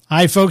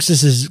Hi, folks.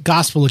 This is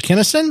Gospel of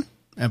Kinnison,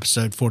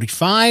 episode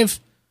 45,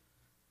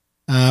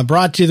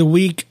 brought to you the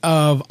week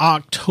of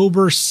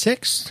October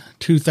 6th,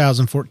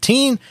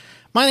 2014.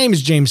 My name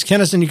is James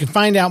Kinnison. You can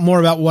find out more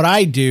about what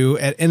I do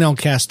at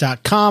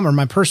nlcast.com or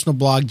my personal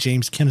blog,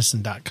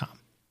 jameskinnison.com.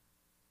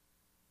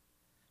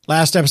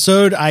 Last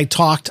episode, I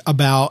talked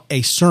about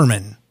a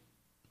sermon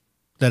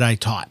that I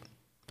taught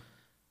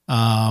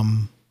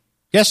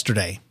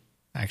yesterday,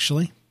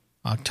 actually,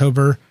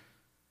 October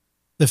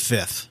the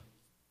 5th.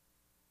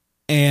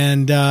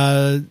 And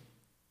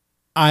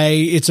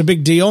it's a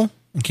big deal,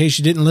 in case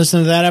you didn't listen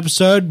to that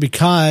episode,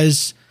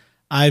 because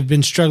I've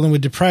been struggling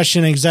with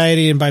depression,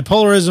 anxiety, and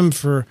bipolarism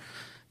for,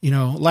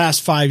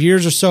 last 5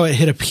 years or so. It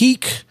hit a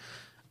peak,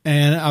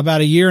 and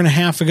about a year and a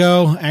half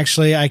ago,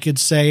 actually, I could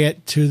say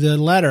it to the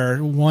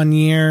letter, 1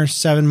 year,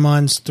 7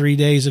 months, 3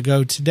 days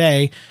ago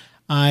today,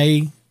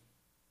 I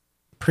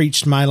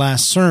preached my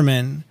last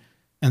sermon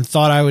and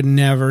thought I would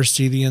never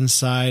see the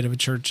inside of a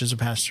church as a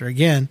pastor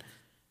again.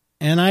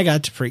 And I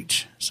got to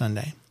preach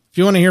Sunday. If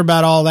you want to hear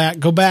about all that,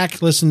 go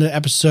back, listen to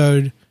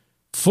episode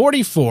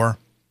 44.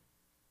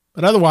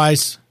 But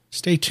otherwise,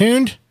 stay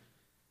tuned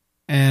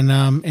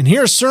and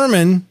hear a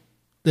sermon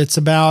that's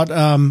about,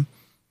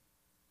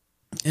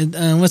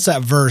 what's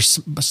that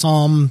verse?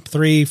 Psalm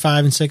 3,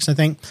 5, and 6, I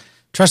think.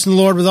 Trust in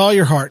the Lord with all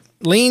your heart.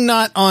 Lean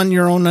not on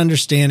your own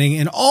understanding.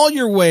 In all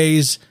your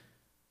ways,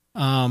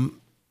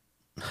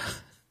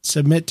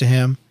 submit to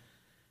him,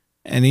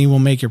 and he will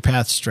make your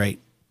path straight.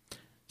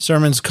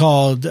 Sermon's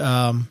called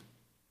Under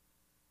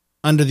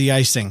the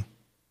Icing.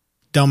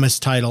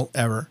 Dumbest title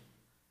ever.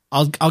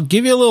 I'll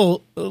give you a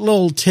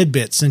little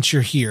tidbit since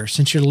you're here,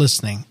 since you're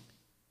listening.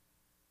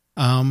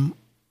 I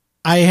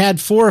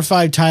had 4 or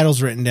 5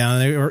 titles written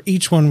down,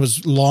 each one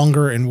was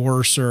longer and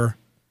worser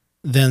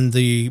than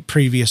the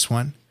previous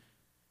one.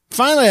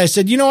 Finally, I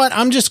said, you know what?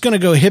 I'm just going to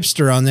go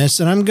hipster on this,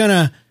 and I'm going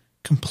to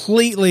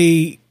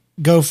completely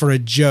go for a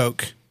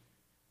joke.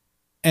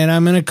 And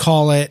I'm going to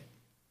call it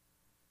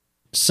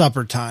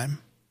Supper Time.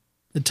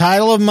 The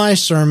title of my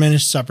sermon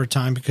is Supper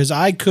Time because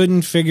I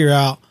couldn't figure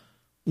out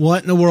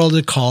what in the world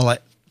to call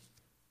it.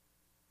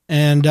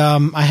 And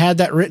I had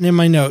that written in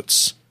my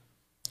notes.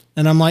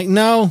 And I'm like,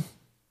 no,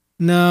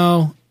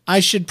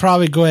 I should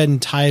probably go ahead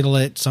and title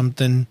it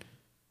something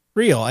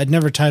real. I'd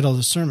never titled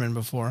a sermon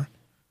before.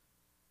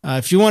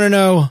 If you want to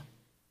know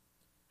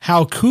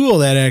how cool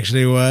that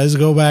actually was,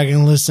 go back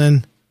and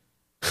listen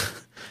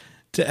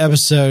to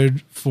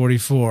episode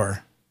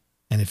 44.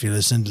 And if you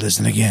listened,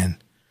 listen again.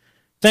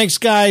 Thanks,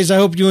 guys. I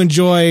hope you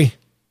enjoy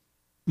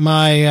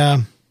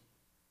my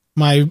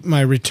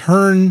my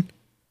return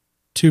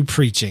to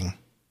preaching.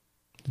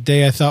 The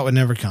day I thought would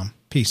never come.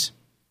 Peace.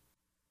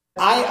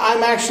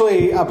 I'm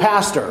actually a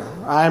pastor.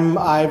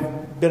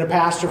 I've been a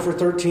pastor for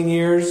 13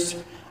 years.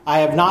 I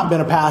have not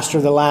been a pastor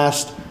the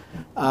last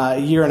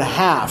year and a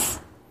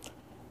half.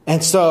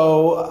 And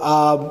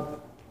so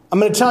I'm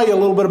going to tell you a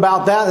little bit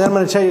about that, and then I'm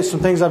going to tell you some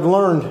things I've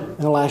learned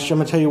in the last year. I'm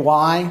going to tell you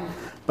why.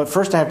 But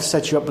first, I have to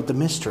set you up with the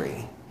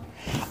mystery.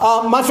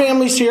 My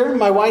family's here.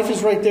 My wife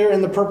is right there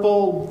in the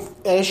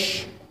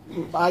purple-ish.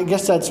 I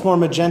guess that's more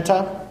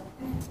magenta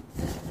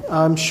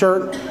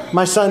shirt.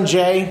 My son,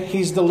 Jay,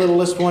 he's the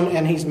littlest one,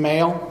 and he's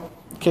male,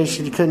 in case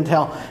you couldn't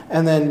tell.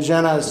 And then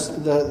Jenna's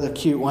the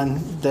cute one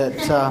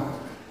that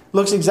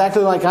looks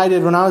exactly like I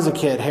did when I was a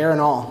kid, hair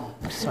and all.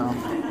 So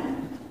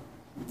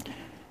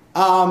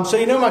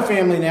you know my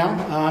family now.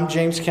 I'm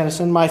James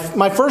Kinnison.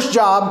 My first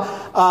job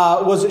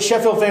was at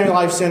Sheffield Family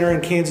Life Center in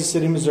Kansas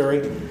City,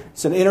 Missouri.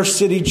 It's an inner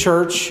city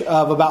church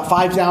of about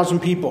 5,000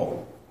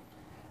 people.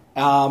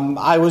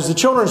 I was the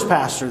children's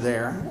pastor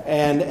there,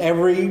 and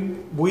every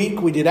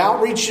week we did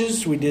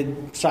outreaches. We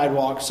did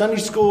sidewalk Sunday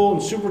school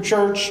and super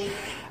church.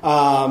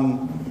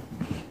 And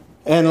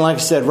like I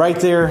said, right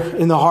there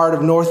in the heart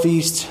of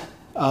Northeast,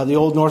 the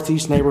old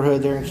Northeast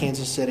neighborhood there in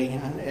Kansas City.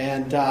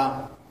 And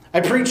I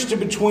preached to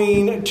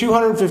between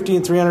 250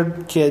 and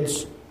 300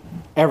 kids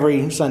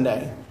every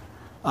Sunday.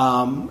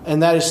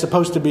 And that is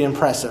supposed to be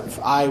impressive.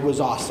 I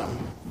was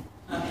awesome.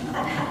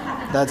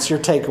 That's your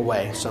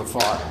takeaway so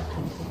far.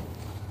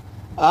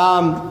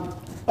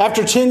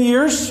 After 10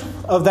 years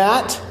of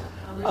that,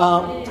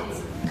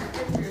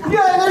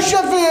 yeah, there's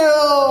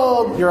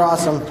Sheffield! You're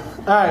awesome.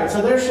 All right,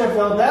 so there's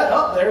Sheffield.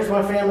 There's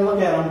my family.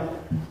 Look at them.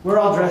 We're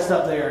all dressed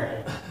up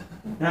there.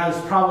 And I was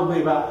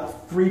probably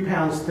about 3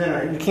 pounds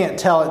thinner. You can't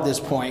tell at this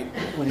point.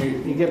 When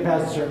you get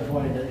past a certain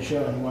point, it doesn't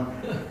show anymore.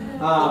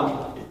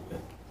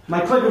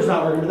 My clicker's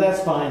not working, but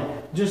that's fine.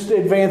 Just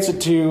advance it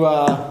to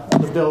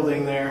the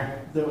building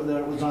there that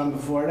it was on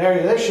before.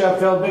 There's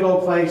Sheffield, big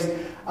old place.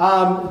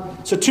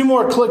 So 2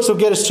 more clicks will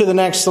get us to the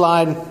next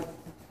slide.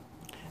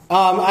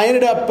 I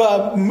ended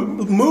up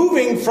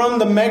moving from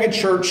the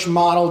megachurch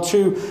model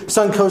to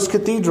Suncoast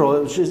Cathedral.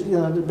 It was just,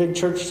 the big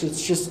church.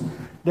 It's just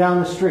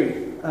down the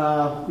street.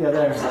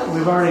 There.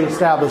 We've already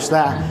established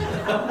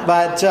that.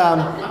 But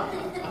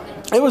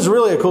it was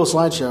really a cool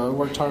slideshow. I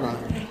worked hard on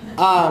it.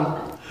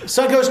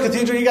 Suncoast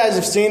Cathedral, you guys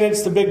have seen it.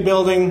 It's the big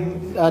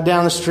building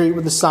down the street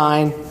with the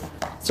sign.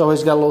 It's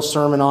always got a little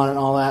sermon on it and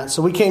all that.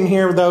 So we came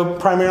here, though,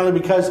 primarily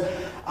because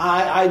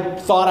I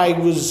thought I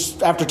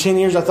was, after 10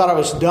 years, I thought I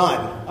was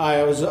done.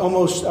 I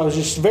was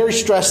just very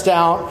stressed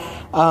out,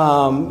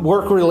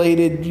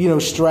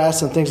 work-related,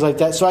 stress and things like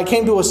that. So I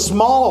came to a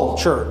small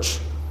church,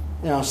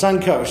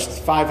 Suncoast,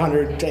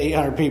 500 to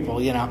 800 people,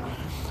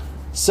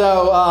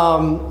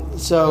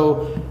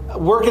 So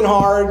working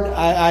hard,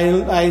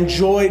 I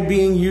enjoyed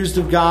being used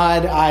of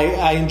God.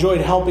 I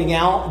enjoyed helping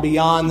out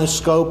beyond the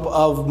scope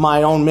of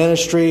my own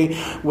ministry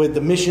with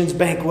the missions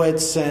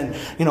banquets and,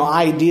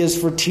 ideas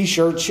for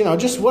T-shirts,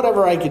 just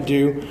whatever I could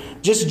do.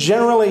 Just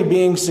generally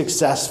being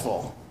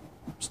successful.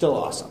 Still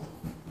awesome.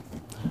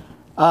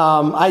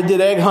 I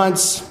did egg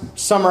hunts,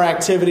 summer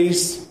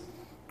activities,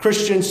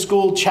 Christian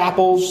school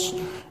chapels,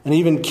 and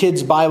even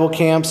kids' Bible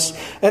camps.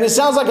 And it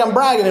sounds like I'm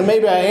bragging, and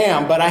maybe I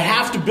am, but I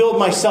have to build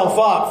myself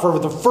up for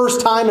the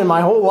first time in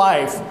my whole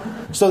life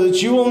so that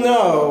you will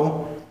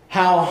know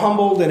how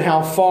humbled and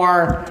how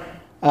far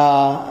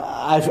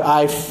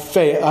I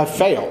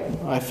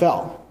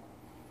fell.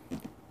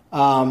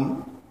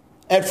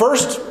 At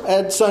first,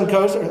 at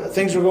Suncoast,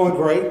 things were going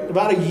great.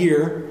 About a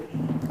year.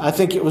 I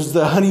think it was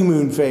the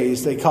honeymoon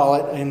phase, they call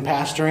it, in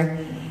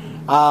pastoring.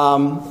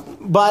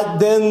 But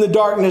then the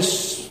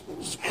darkness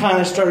kind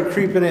of started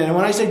creeping in. And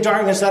when I say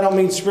darkness, I don't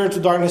mean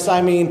spiritual darkness.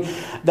 I mean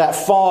that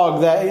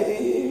fog,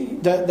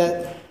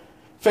 that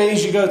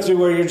phase you go through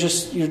where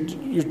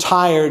you're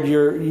tired,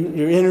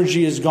 your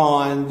energy is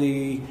gone,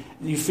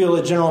 you feel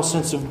a general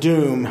sense of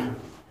doom.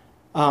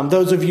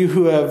 Those of you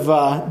who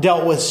have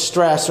dealt with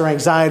stress or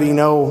anxiety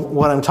know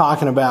what I'm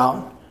talking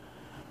about.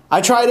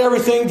 I tried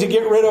everything to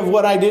get rid of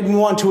what I didn't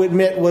want to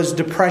admit was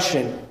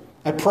depression.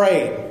 I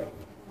prayed.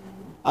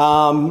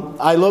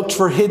 I looked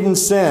for hidden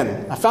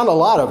sin. I found a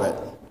lot of it.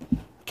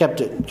 Kept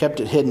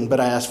it hidden, but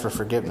I asked for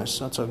forgiveness.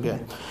 That's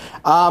okay.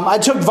 I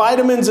took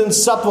vitamins and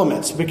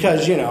supplements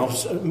because,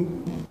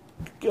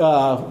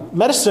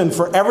 medicine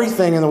for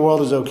everything in the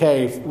world is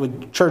okay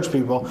with church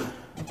people,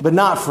 but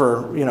not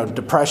for,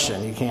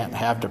 depression. You can't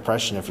have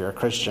depression if you're a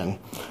Christian,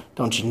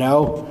 don't you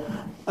know?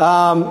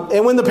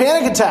 And when the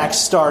panic attacks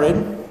started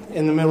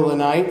in the middle of the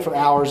night for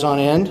hours on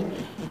end,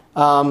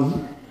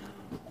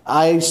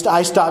 I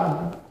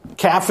stopped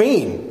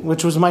caffeine,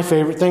 which was my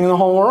favorite thing in the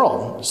whole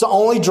world. It's the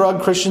only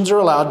drug Christians are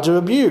allowed to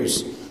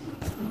abuse.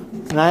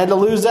 And I had to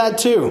lose that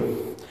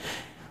too.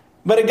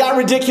 But it got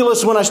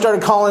ridiculous when I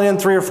started calling in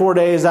 3 or 4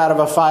 days out of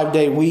a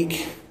 5-day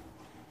week.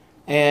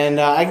 And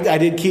I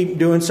did keep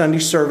doing Sunday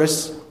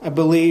service. I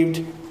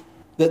believed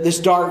that this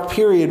dark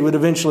period would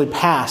eventually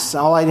pass.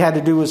 All I had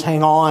to do was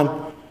hang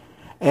on.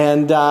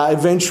 And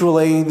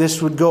eventually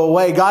this would go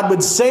away. God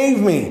would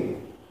save me.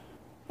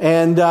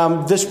 And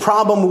this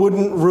problem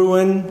wouldn't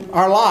ruin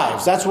our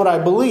lives. That's what I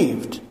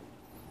believed.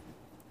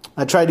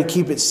 I tried to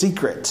keep it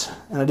secret.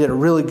 And I did a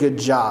really good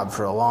job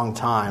for a long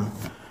time.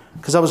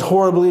 Because I was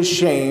horribly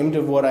ashamed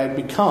of what I'd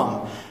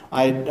become.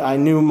 I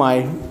knew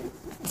my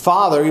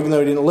father, even though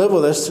he didn't live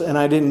with us, and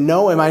I didn't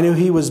know him, I knew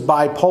he was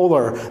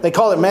bipolar. They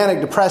called it manic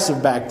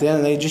depressive back then,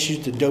 and they just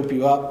used to dope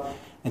you up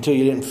until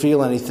you didn't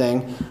feel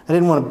anything. I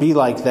didn't want to be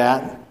like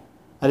that.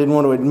 I didn't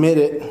want to admit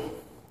it.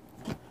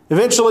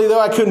 Eventually, though,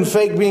 I couldn't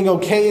fake being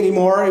okay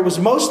anymore. It was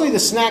mostly the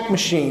snack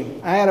machine.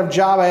 I had a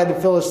job, I had to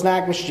fill a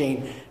snack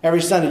machine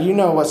every Sunday. You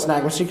know what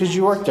snack machine, because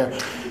you worked there.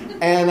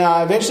 And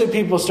eventually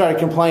people started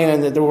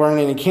complaining that there weren't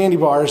any candy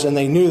bars, and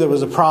they knew there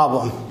was a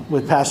problem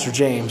with Pastor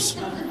James.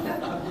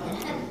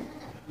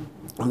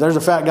 There's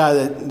a fat guy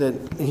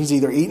that he's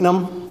either eating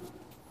them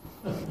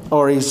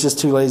or he's just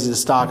too lazy to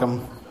stock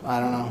them. I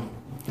don't know.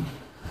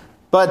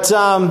 But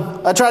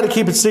I tried to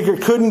keep it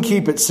secret, couldn't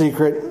keep it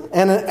secret.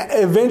 And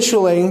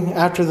eventually,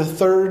 after the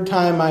third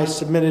time I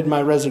submitted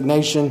my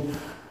resignation,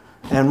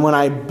 and when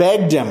I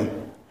begged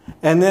him,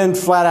 and then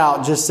flat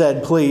out just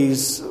said,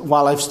 please,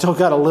 while I've still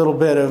got a little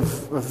bit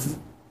of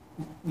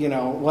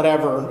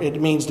whatever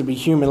it means to be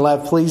human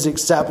left, please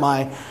accept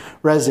my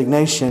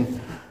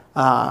resignation.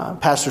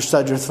 Pastor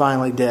Sudworth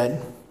finally did.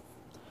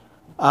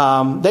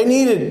 They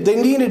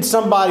needed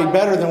somebody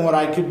better than what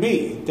I could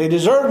be. They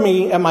deserved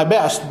me at my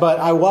best, but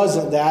I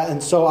wasn't that.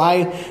 And so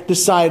I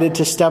decided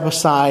to step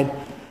aside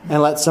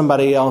and let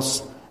somebody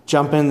else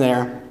jump in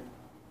there.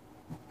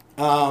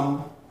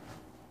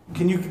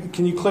 Can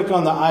you click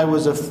on the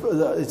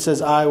it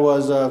says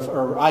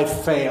I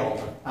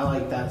failed. I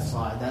like that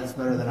slide. That's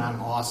better than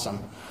I'm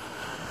awesome.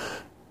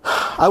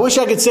 I wish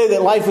I could say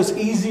that life was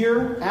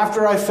easier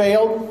after I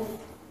failed.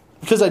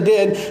 Because I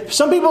did.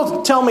 Some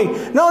people tell me,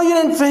 no, you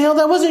didn't fail.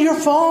 That wasn't your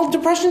fault.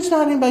 Depression's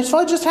not anybody's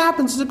fault. It just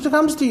happens. It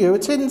comes to you.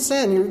 It's hidden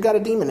sin. You've got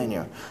a demon in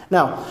you.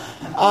 No.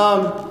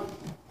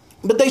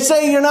 But they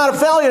say you're not a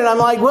failure. And I'm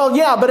like, well,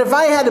 yeah, but if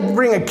I had to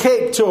bring a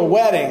cake to a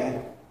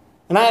wedding,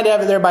 and I had to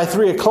have it there by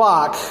 3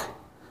 o'clock,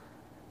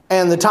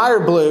 and the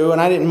tire blew,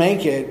 and I didn't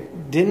make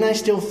it, didn't I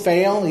still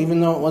fail,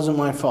 even though it wasn't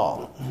my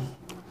fault?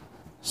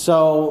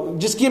 So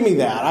just give me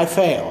that. I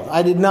failed.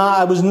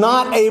 I was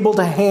not able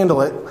to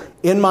handle it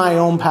in my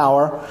own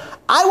power.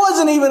 I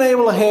wasn't even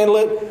able to handle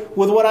it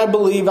with what I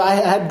believe I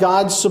had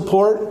God's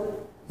support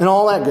and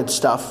all that good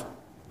stuff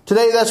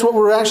Today, that's what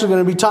we're actually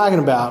going to be talking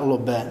about a little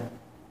bit.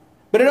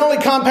 But it only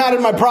compounded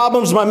my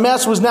problems. My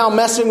mess was now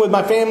messing with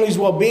my family's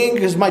well-being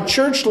because my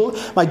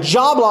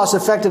job loss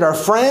affected our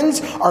friends,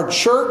 our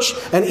church,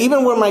 and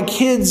even when my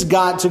kids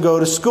got to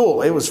go to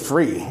school. It was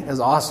free. It was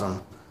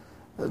awesome.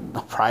 A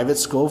private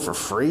school for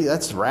free?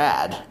 That's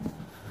rad.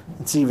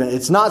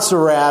 It's not so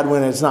rad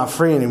when it's not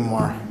free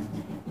anymore.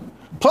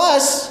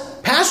 Plus,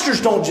 pastors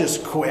don't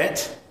just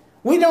quit.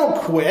 We don't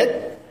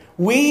quit.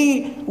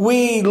 We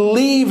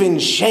leave in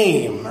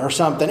shame or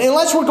something.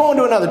 Unless we're going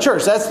to another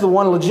church. That's the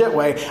one legit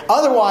way.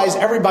 Otherwise,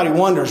 everybody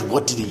wonders,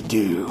 what did he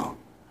do?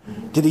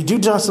 Did he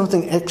do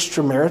something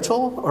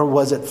extramarital or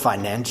was it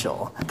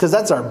financial? Because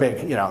that's our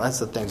big, that's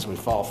the things we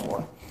fall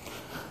for.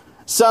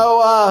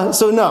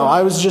 So no,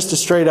 I was just a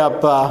straight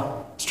up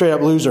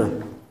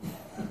loser.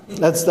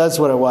 That's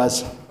what it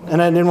was.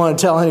 And I didn't want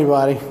to tell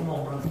anybody.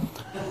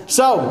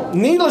 So,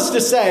 needless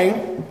to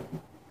say,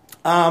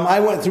 I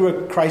went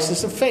through a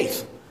crisis of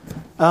faith.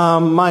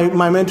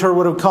 My mentor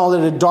would have called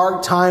it a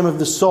dark time of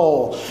the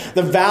soul,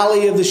 the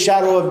valley of the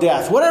shadow of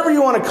death, whatever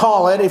you want to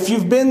call it. If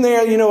you've been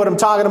there, you know what I'm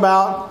talking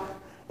about.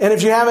 And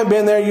if you haven't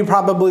been there, you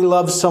probably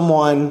love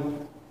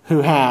someone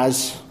who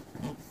has.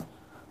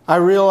 I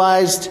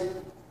realized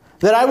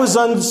that I was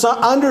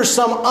under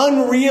some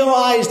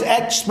unrealized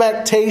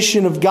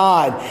expectation of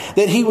God,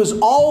 that he was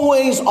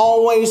always,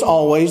 always,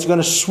 always going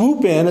to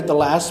swoop in at the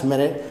last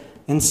minute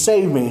and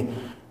save me.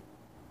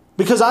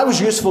 Because I was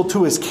useful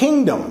to his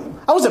kingdom.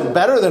 I wasn't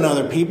better than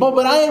other people,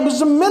 but I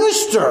was a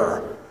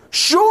minister.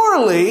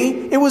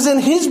 Surely it was in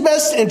his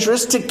best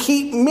interest to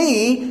keep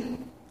me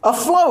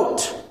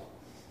afloat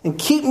and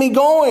keep me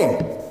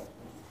going.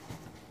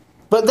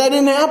 But that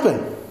didn't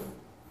happen.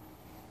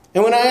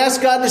 And when I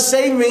asked God to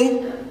save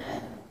me,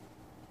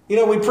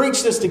 we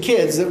preach this to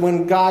kids that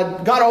when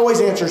God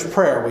always answers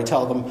prayer. We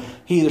tell them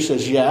he either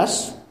says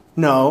yes,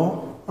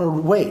 no, or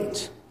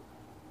wait.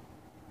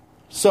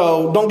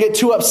 So don't get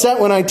too upset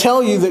when I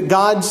tell you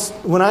that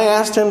when I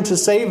asked him to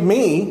save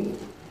me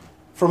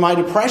from my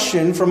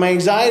depression, from my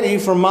anxiety,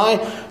 from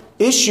my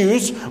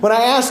issues, when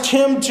I asked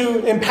him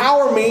to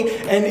empower me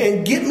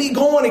and get me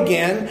going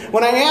again,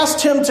 when I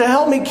asked him to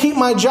help me keep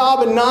my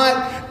job and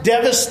not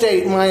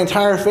devastate my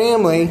entire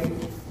family,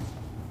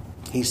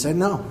 he said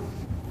no.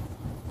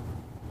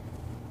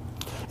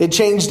 It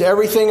changed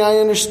everything I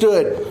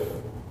understood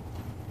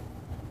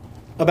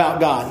about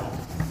God.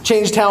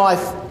 Changed how I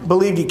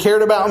believed he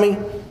cared about me.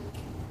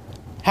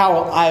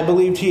 How I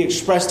believed he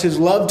expressed his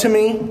love to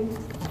me.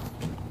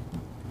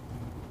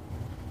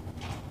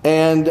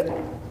 And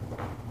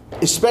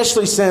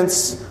especially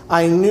since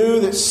I knew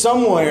that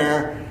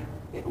somewhere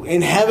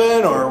in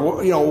heaven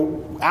or,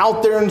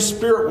 out there in the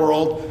spirit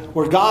world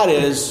where God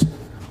is,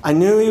 I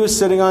knew he was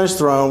sitting on his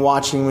throne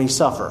watching me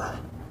suffer.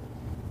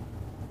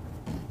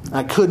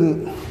 I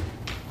couldn't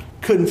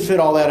fit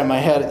all that in my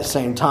head at the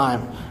same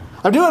time.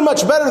 I'm doing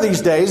much better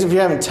these days, if you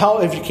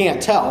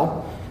can't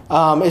tell.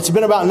 It's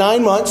been about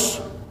 9 months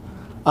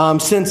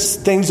since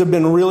things have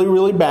been really,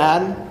 really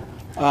bad.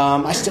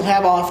 I still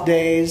have off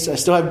days. I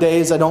still have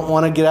days I don't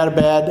want to get out of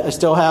bed.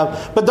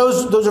 But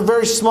those are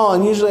very small,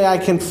 and usually I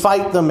can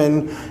fight them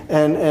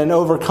and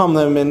overcome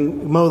them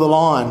and mow the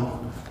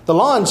lawn. The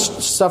lawn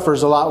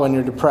suffers a lot when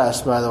you're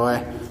depressed, by the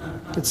way.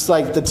 It's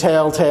like the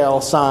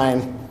telltale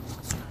sign.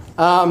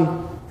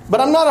 But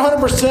I'm not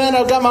 100%.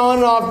 I've got my on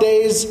and off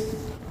days.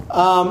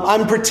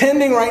 I'm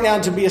pretending right now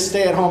to be a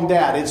stay-at-home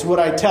dad. It's what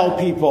I tell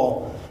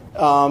people.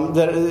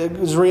 That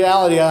is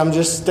reality. I'm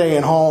just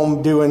staying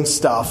home doing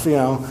stuff,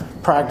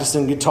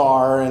 practicing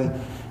guitar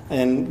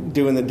and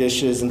doing the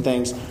dishes and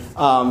things.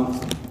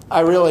 I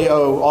really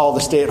owe all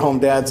the stay-at-home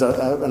dads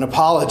an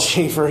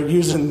apology for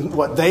using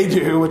what they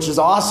do, which is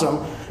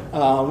awesome,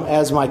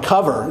 as my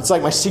cover. It's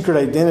like my secret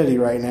identity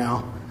right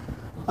now.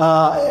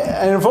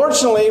 And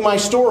unfortunately, my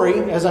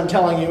story, as I'm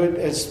telling you,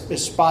 as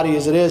spotty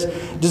as it is,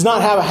 does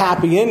not have a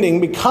happy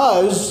ending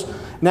because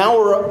now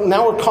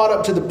we're caught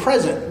up to the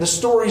present. The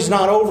story's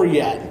not over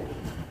yet,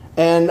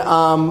 and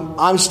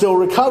I'm still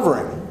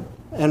recovering.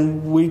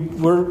 And we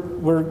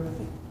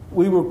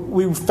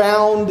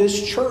found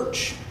this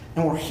church,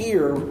 and we're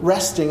here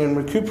resting and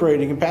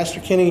recuperating. And Pastor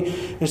Kenny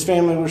and his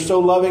family were so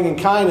loving and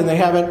kind, and they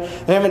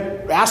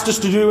haven't asked us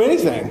to do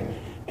anything.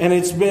 And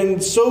it's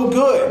been so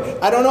good.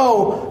 I don't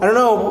know.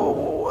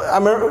 I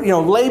remember,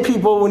 lay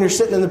people, when you're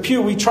sitting in the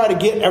pew, we try to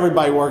get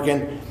everybody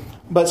working.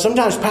 But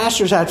sometimes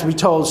pastors have to be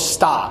told,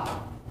 stop,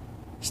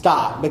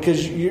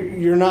 because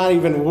you're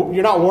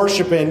not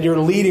worshiping. You're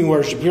leading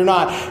worship. You're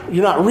not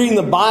reading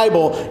the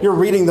Bible. You're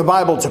reading the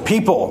Bible to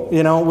people.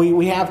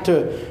 We have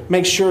to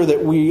make sure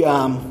that we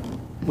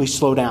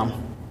slow down.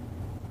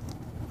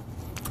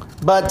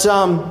 But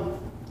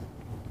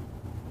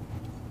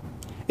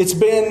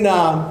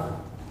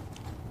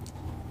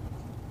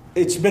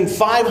It's been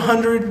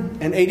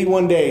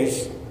 581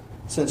 days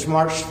since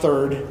March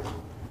 3rd,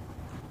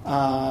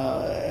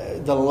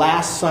 the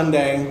last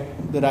Sunday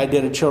that I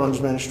did a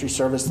children's ministry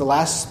service, the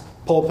last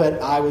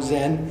pulpit I was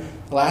in,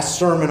 the last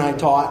sermon I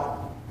taught.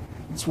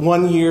 It's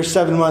 1 year,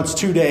 7 months,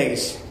 2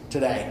 days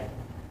today.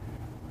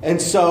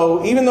 And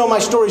so even though my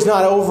story's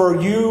not over,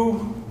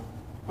 you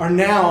are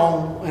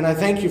now, and I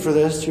thank you for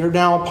this, you're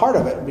now a part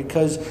of it,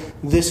 because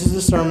this is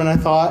the sermon I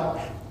thought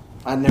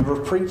I'd never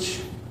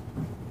preach.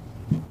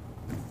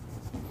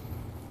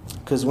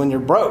 Because when you're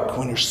broke,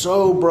 when you're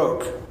so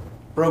broke,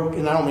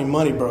 and I don't mean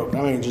money broke,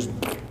 I mean just,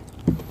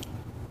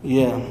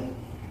 yeah.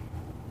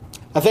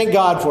 I thank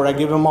God for it. I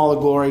give Him all the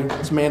glory.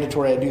 It's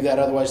mandatory I do that.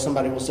 Otherwise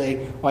somebody will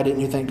say, why didn't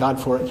you thank God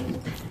for it?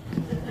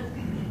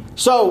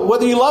 So,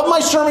 whether you love my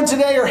sermon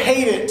today or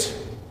hate it,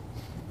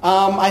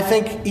 I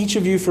thank each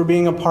of you for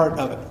being a part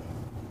of it.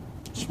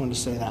 Just wanted to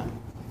say that.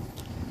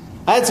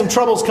 I had some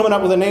troubles coming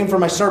up with a name for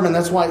my sermon.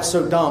 That's why it's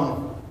so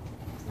dumb.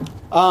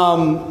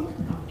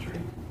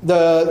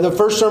 The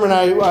first sermon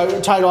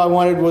title I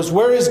wanted was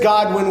 "Where is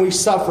God when we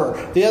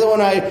suffer?" The other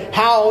one,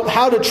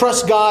 how to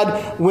trust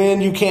God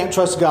when you can't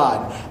trust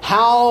God.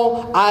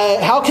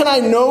 How can I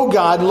know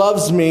God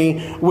loves me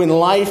when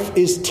life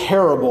is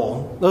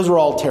terrible? Those were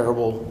all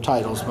terrible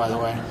titles, by the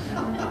way.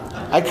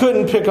 I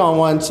couldn't pick on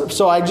one,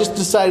 so I just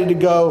decided to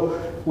go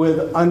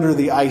with "Under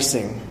the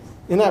Icing."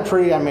 Isn't that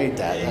pretty? I made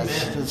that.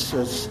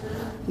 That's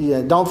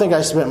yeah. Don't think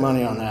I spent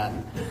money on that.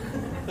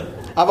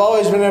 I've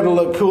always been able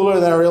to look cooler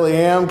than I really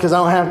am, because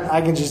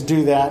I can just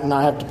do that and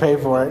not have to pay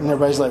for it. And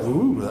everybody's like,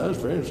 "Ooh, that's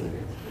fancy.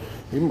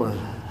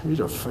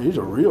 He's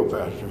a real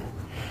pastor."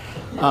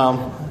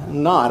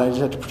 Not. I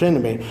just have to pretend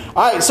to be.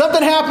 All right.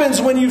 Something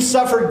happens when you've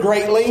suffered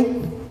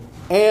greatly,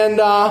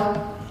 and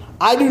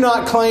I do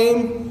not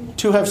claim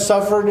to have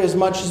suffered as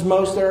much as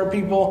most. There are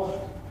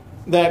people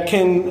that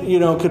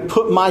could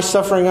put my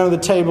suffering under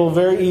the table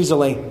very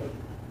easily.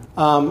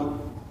 In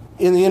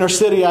the inner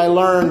city, I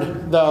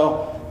learned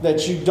though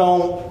that you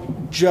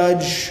don't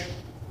judge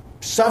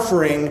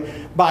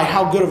suffering by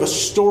how good of a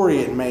story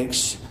it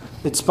makes.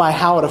 It's by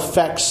how it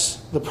affects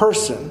the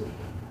person.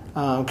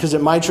 Because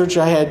at my church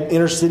I had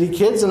inner city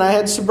kids and I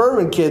had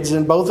suburban kids,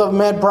 and both of them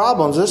had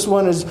problems. This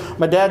one is,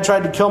 my dad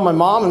tried to kill my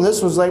mom, and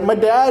this one's like, my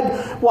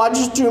dad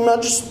watches too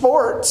much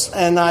sports.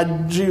 And I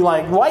do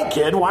like, white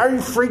kid, why are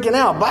you freaking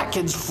out? Black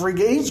kid's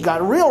freaking, he's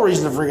got a real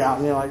reason to freak out.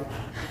 And you're like,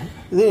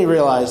 then you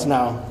realize,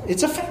 no,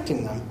 it's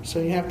affecting them. So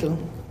you have to, it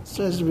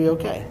says to be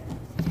okay.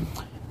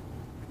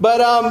 But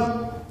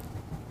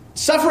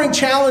suffering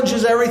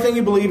challenges everything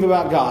you believe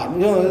about God.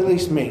 At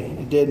least me.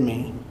 It did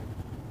me.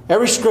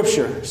 Every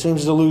scripture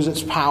seems to lose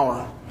its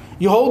power.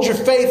 You hold your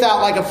faith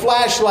out like a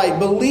flashlight,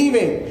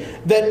 believing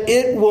that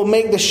it will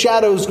make the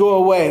shadows go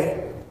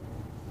away,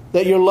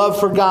 that your love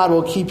for God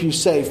will keep you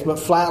safe. But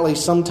flatly,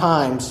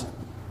 sometimes,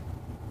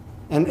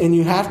 and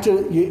you have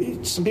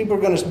to, some people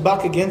are going to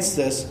buck against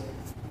this,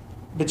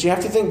 but you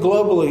have to think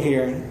globally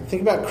here.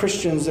 Think about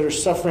Christians that are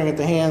suffering at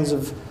the hands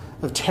of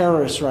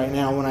terrorists right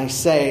now when I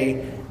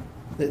say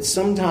that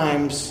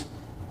sometimes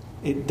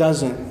it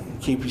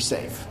doesn't keep you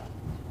safe.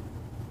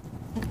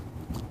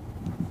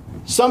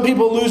 Some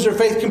people lose their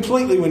faith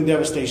completely when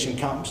devastation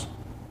comes.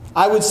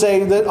 I would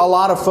say that a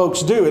lot of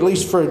folks do, at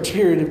least for a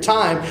period of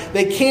time.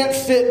 They can't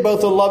fit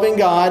both a loving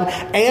God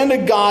and a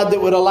God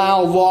that would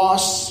allow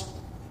loss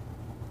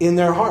in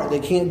their heart. They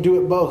can't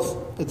do it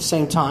both at the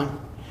same time.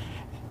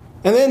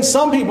 And then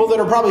some people that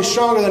are probably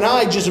stronger than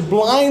I just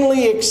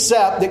blindly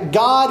accept that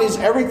God is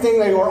everything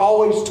they were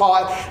always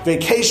taught.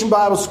 Vacation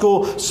Bible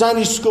school,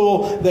 Sunday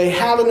school. They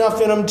have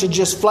enough in them to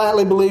just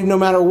flatly believe no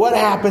matter what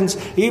happens,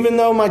 even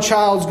though my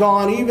child's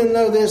gone, even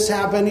though this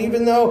happened,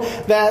 even though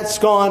that's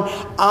gone,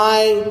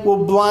 I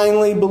will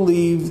blindly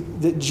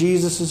believe that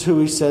Jesus is who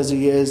He says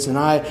He is.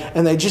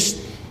 And they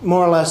just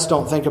more or less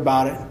don't think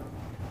about it.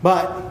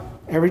 But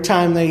every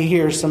time they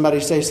hear somebody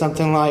say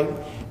something like,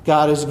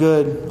 God is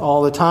good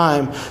all the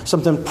time,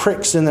 something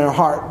pricks in their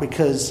heart,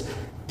 because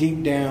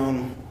deep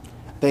down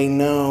they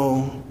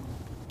know,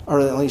 or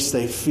at least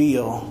they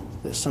feel,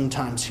 that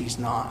sometimes He's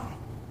not.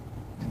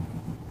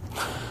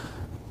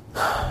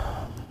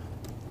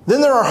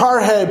 Then there are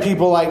hard-headed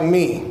people like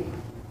me.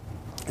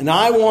 And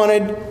I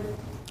wanted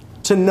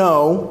to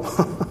know,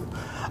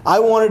 I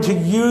wanted to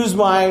use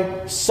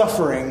my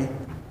suffering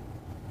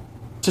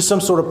to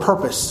some sort of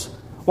purpose.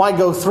 Why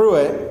go through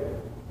it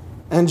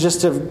and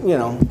just have,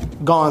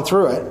 gone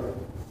through it?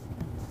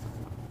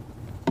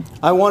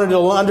 I wanted to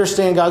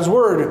understand God's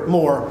Word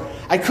more.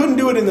 I couldn't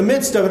do it in the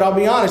midst of it, I'll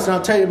be honest, and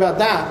I'll tell you about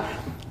that.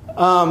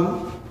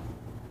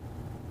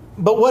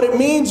 But what it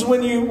means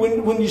when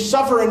you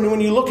suffer and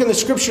when you look in the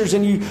Scriptures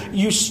and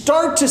you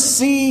start to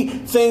see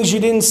things you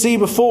didn't see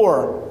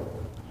before.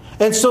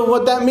 And so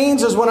what that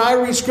means is when I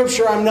read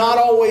Scripture, I'm not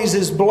always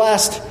as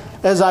blessed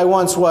as I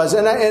once was.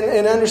 And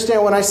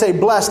understand, when I say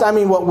blessed, I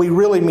mean what we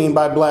really mean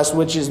by blessed,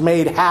 which is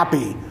made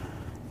happy.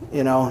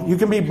 You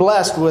can be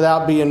blessed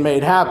without being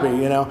made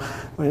happy,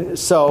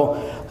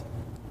 So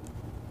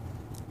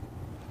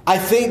I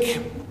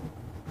think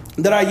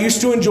that I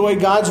used to enjoy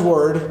God's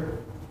Word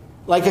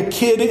like a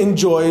kid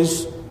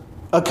enjoys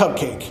a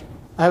cupcake.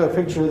 I have a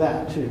picture of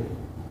that too,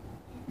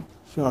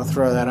 if you want to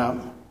throw that up.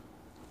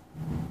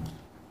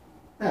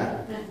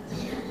 Yeah.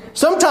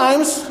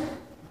 Sometimes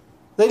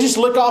they just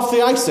lick off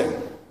the icing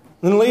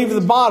and leave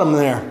the bottom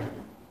there.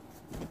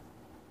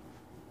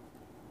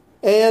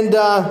 And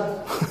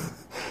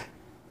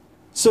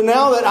So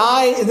now that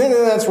and then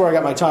that's where I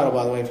got my title,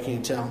 by the way, if you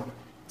can't tell.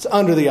 It's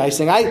Under the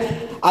Icing.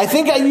 I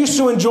think I used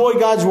to enjoy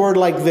God's Word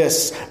like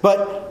this,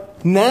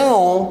 but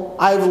now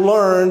I've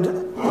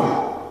learned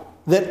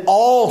that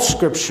all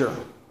Scripture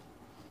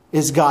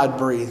is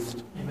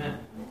God-breathed. Amen.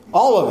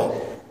 All of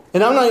it.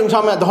 And I'm not even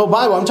talking about the whole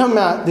Bible. I'm talking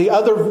about the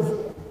other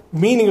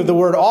meaning of the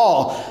word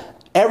all.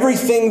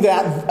 Everything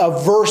that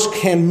a verse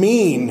can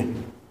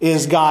mean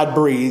is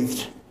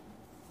God-breathed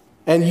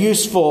and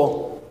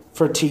useful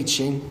for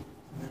teaching.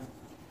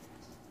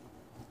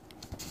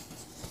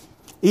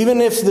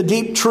 Even if the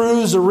deep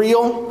truths are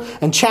real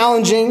and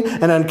challenging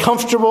and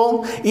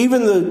uncomfortable,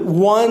 even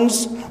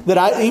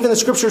the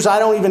scriptures I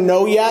don't even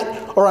know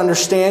yet or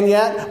understand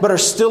yet, but are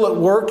still at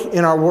work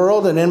in our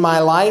world and in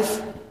my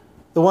life,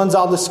 the ones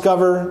I'll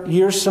discover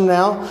years from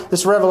now,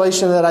 this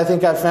revelation that I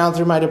think I found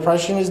through my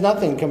depression is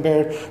nothing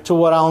compared to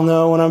what I'll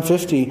know when I'm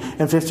 50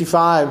 and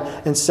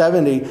 55 and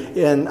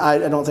 70, and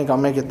I don't think I'll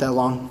make it that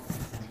long.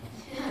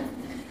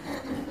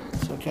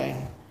 It's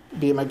okay.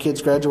 Be at my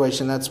kid's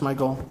graduation, that's my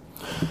goal.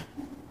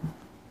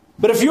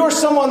 But if you're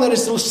someone that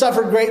has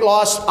suffered great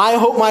loss, I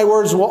hope my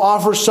words will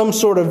offer some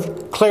sort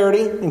of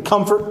clarity and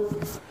comfort.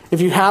 If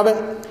you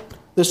haven't,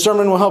 this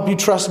sermon will help you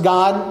trust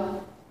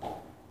God,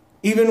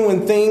 even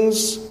when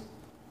things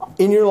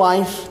in your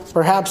life,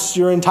 perhaps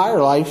your entire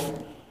life,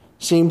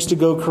 seems to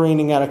go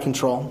careening out of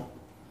control.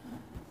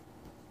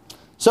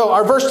 So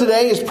our verse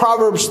today is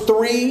Proverbs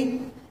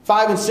 3,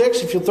 5, and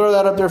 6. If you'll throw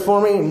that up there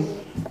for me.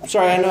 And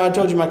sorry, I know I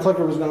told you my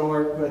clicker was going to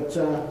work, but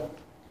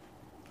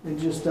it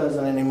just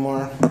doesn't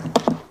anymore.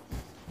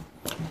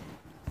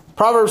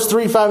 Proverbs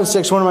 3, 5, and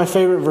 6, one of my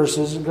favorite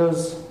verses. It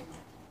goes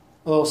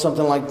a little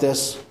something like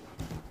this.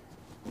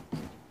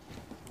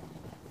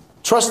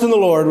 Trust in the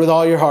Lord with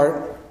all your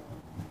heart,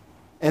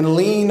 and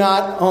lean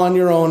not on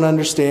your own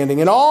understanding.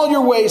 In all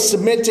your ways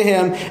submit to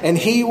Him, and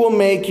He will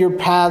make your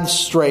paths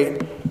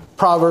straight.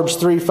 Proverbs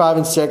 3, 5,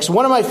 and 6.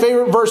 One of my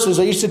favorite verses.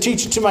 I used to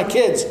teach it to my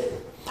kids.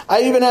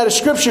 I even had a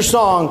scripture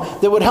song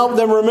that would help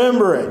them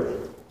remember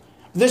it.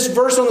 This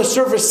verse on the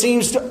surface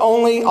seems to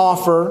only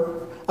offer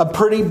a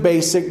pretty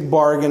basic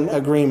bargain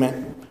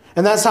agreement.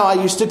 And that's how I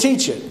used to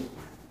teach it.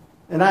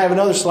 And I have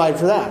another slide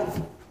for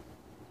that.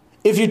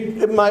 If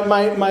you, my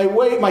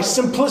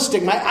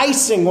simplistic, my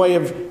icing way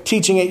of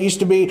teaching it used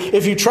to be,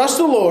 if you trust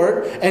the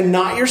Lord and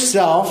not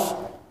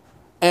yourself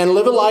and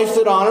live a life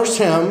that honors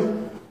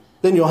Him,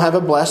 then you'll have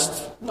a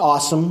blessed,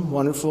 awesome,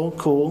 wonderful,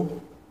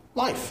 cool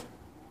life.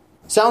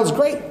 Sounds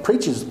great.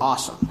 Preaches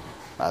awesome,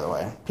 by the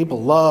way.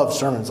 People love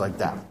sermons like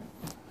that.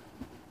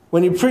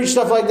 When you preach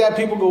stuff like that,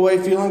 people go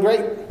away feeling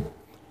great.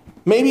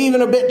 Maybe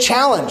even a bit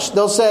challenged.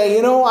 They'll say,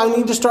 I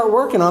need to start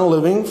working on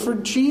living for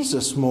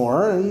Jesus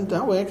more, and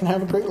that way I can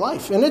have a great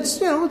life. And it's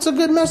a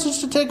good message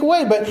to take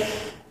away, but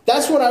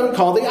that's what I would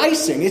call the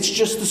icing. It's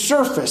just the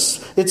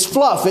surface. It's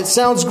fluff. It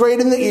sounds great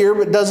in the ear,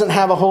 but doesn't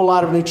have a whole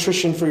lot of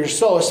nutrition for your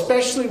soul,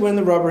 especially when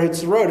the rubber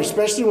hits the road,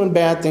 especially when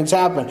bad things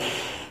happen.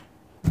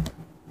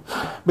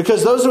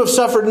 Because those who have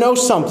suffered know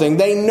something.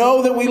 They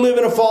know that we live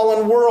in a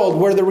fallen world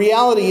where the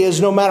reality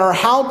is no matter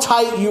how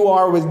tight you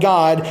are with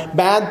God,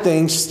 bad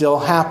things still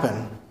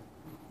happen.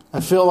 I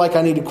feel like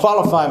I need to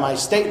qualify my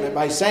statement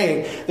by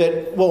saying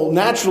that,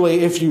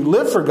 naturally, if you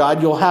live for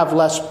God, you'll have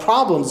less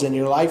problems in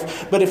your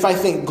life. But if I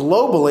think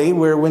globally,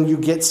 where when you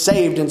get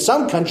saved in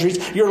some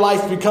countries, your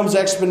life becomes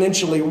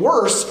exponentially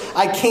worse,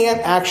 I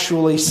can't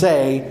actually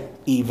say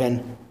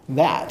even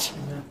that.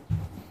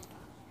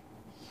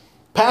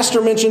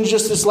 Pastor mentioned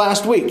just this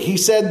last week. He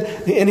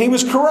said, and he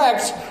was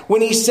correct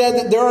when he said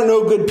that there are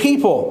no good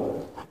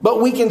people.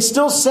 But we can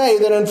still say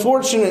that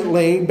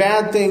unfortunately,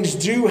 bad things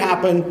do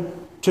happen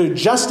to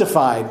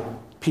justified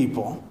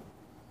people.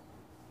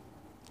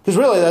 Because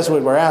really that's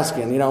what we're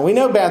asking. We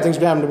know bad things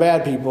happen to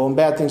bad people and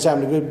bad things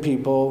happen to good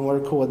people, and we're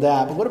cool with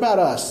that. But what about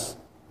us?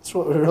 That's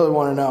what we really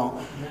want to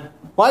know.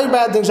 Why do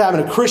bad things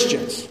happen to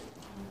Christians?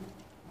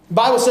 The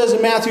Bible says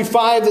in Matthew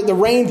 5 that the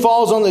rain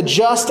falls on the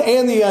just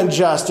and the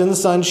unjust, and the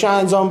sun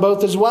shines on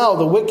both as well,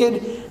 the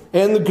wicked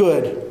and the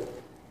good.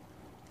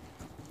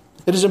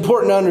 It is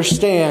important to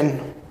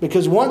understand,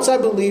 because once I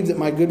believed that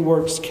my good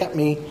works kept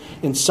me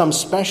in some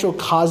special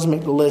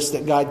cosmic list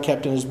that God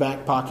kept in His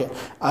back pocket,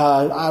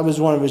 I was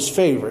one of His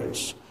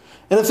favorites.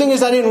 And the thing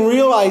is, I didn't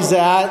realize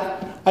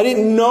that. I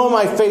didn't know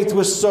my faith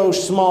was so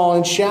small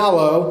and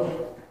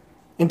shallow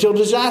until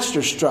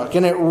disaster struck,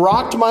 and it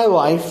rocked my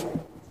life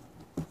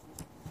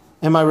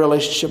and my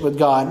relationship with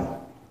God.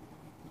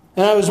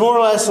 And I was more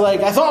or less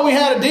like, I thought we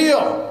had a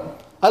deal.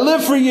 I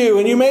lived for you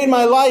and you made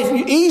my life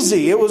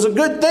easy. It was a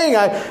good thing.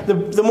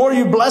 The more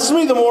you blessed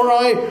me, the more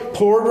I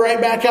poured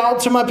right back out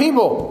to my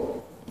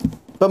people.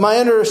 But my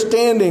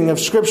understanding of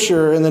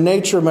Scripture and the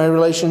nature of my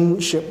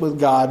relationship with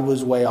God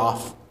was way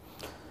off.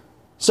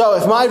 So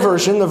if my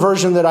version, the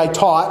version that I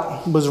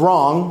taught, was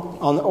wrong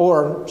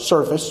or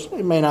surface,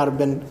 it may not have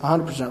been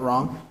 100%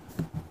 wrong.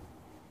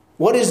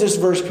 What is this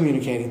verse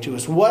communicating to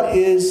us? What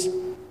is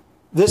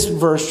this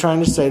verse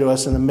trying to say to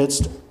us in the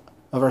midst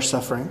of our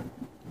suffering?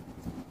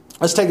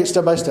 Let's take it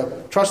step by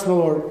step. Trust in the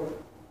Lord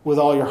with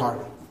all your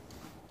heart.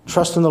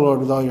 Trust in the Lord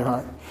with all your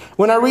heart.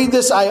 When I read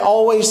this, I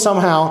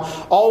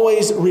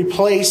always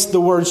replace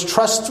the words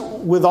trust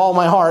with all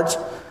my heart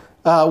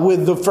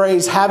with the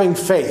phrase having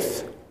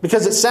faith.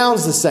 Because it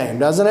sounds the same,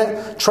 doesn't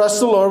it?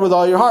 Trust the Lord with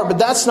all your heart. But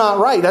that's not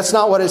right. That's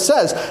not what it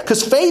says.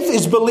 Because faith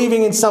is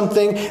believing in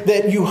something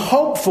that you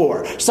hope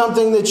for.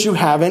 Something that you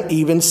haven't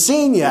even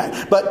seen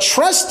yet. But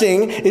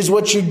trusting is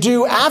what you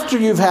do after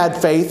you've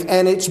had faith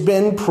and it's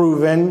been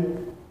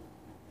proven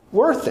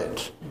worth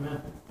it.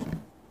 Amen.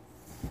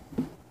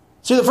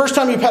 See, the first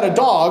time you pet a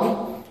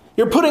dog,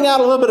 you're putting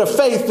out a little bit of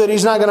faith that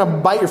he's not going to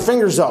bite your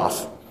fingers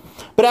off.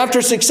 But after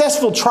a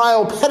successful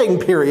trial petting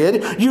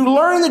period, you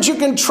learn that you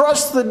can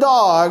trust the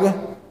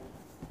dog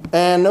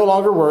and no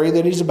longer worry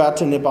that he's about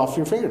to nip off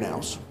your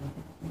fingernails.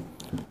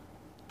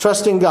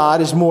 Trusting God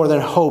is more than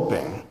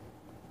hoping.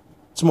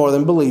 It's more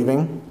than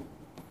believing.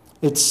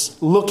 It's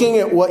looking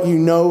at what you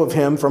know of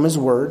him from his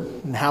word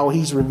and how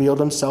he's revealed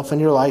himself in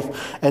your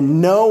life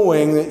and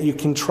knowing that you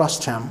can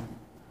trust him.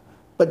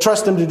 But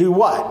trust him to do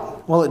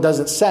what? Well, it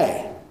doesn't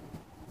say.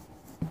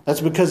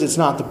 That's because it's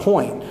not the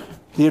point.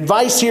 The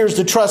advice here is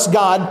to trust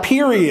God,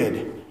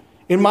 period.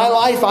 In my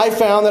life, I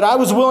found that I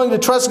was willing to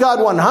trust God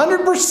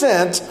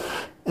 100%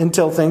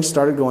 until things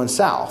started going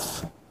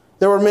south.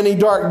 There were many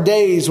dark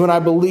days when I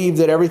believed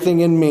that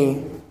everything in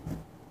me,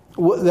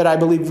 that I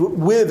believed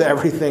with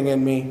everything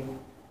in me,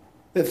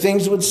 that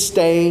things would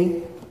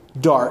stay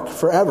dark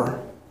forever.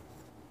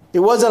 It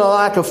wasn't a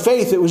lack of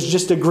faith, it was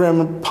just a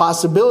grim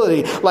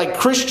possibility. Like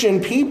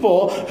Christian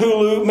people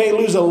who may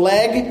lose a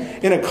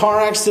leg in a car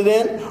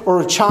accident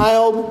or a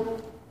child,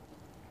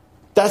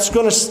 that's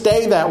going to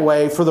stay that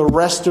way for the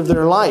rest of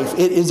their life.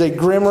 It is a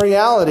grim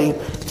reality.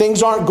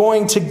 Things aren't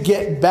going to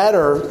get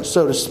better,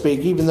 so to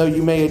speak, even though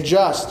you may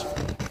adjust.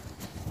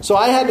 So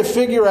I had to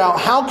figure out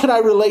how could I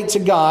relate to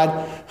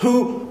God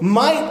who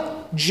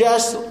might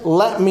just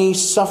let me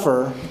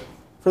suffer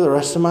for the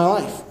rest of my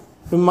life,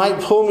 who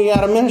might pull me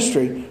out of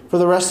ministry for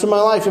the rest of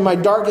my life. In my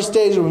darkest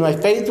days when my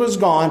faith was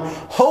gone,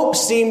 hope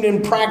seemed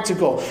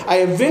impractical. I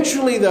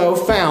eventually, though,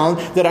 found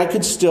that I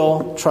could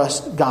still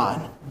trust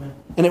God.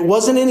 And it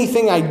wasn't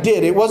anything I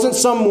did. It wasn't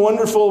some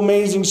wonderful,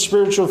 amazing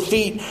spiritual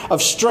feat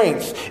of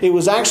strength. It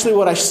was actually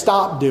what I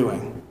stopped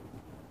doing.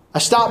 I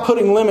stopped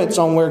putting limits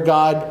on where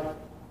God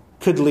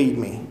could lead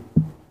me.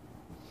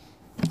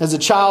 As a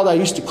child, I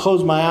used to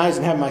close my eyes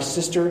and have my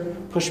sister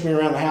push me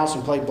around the house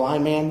and play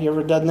blind man. You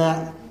ever done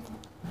that?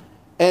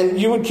 And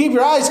you would keep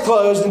your eyes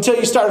closed until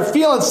you started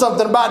feeling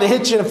something about to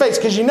hit you in the face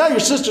because you know your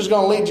sister's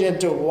going to lead you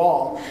into a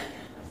wall.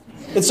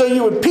 And so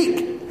you would peek.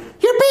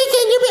 You're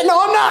peeking.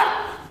 No, I'm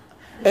not.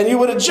 And you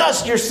would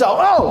adjust yourself,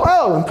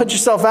 and put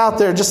yourself out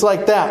there just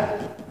like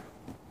that.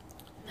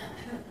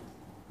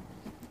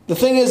 The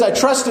thing is, I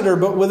trusted her,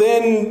 but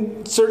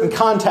within certain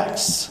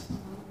contexts.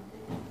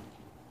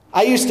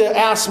 I used to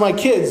ask my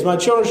kids, my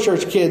children's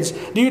church kids,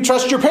 do you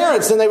trust your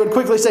parents? And they would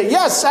quickly say,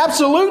 yes,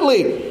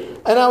 absolutely.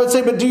 And I would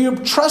say, but do you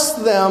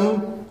trust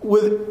them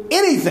with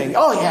anything?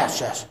 Oh,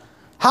 yes.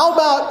 How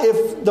about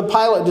if the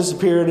pilot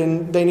disappeared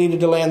and they needed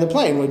to land the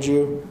plane? Would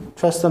you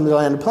trust them to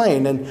land the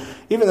plane? And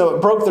even though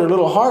it broke their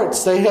little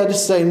hearts, they had to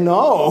say,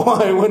 no,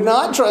 I would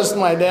not trust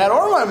my dad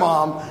or my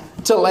mom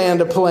to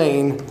land a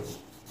plane.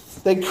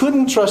 They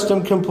couldn't trust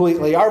him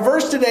completely. Our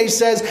verse today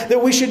says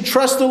that we should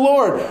trust the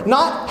Lord,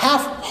 not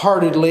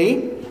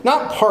half-heartedly,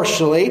 not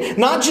partially,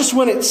 not just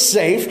when it's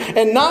safe,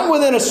 and not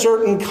within a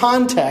certain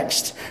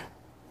context.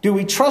 Do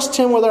we trust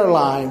him with our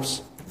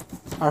lives,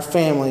 our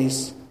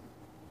families,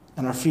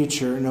 and our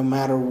future, no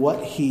matter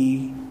what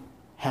he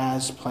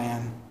has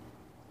planned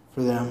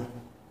for them?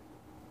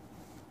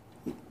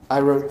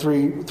 I wrote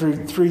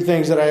three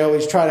things that I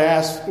always try to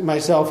ask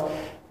myself.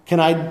 Can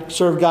I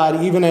serve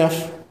God even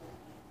if,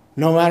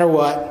 no matter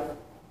what,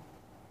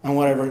 and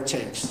whatever it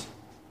takes?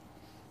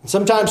 And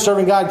sometimes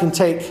serving God can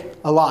take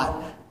a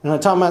lot. And I'm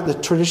talking about the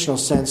traditional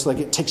sense, like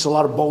it takes a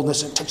lot of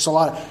boldness,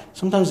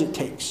 sometimes it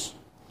takes.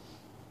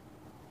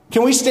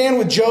 Can we stand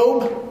with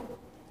Job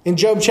in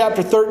Job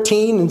chapter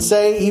 13 and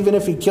say, even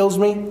if he kills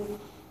me,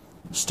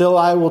 still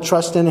I will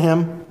trust in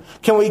him?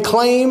 Can we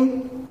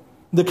claim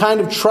the kind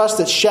of trust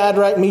that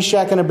Shadrach,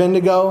 Meshach, and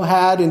Abednego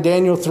had in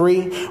Daniel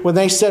 3 when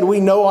they said, we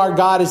know our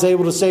God is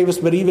able to save us,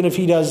 but even if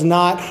he does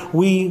not,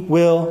 we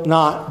will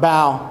not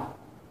bow?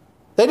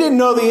 They didn't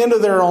know the end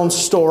of their own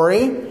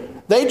story.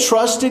 They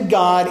trusted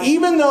God,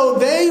 even though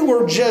they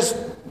were just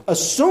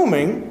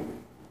assuming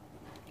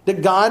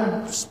that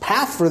God's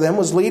path for them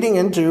was leading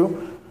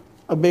into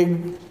a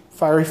big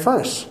fiery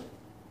furnace.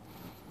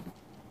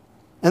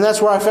 And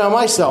that's where I found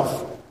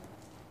myself.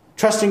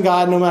 Trusting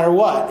God no matter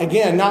what.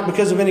 Again, not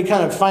because of any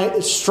kind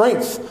of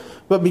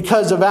strength, but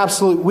because of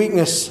absolute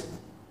weakness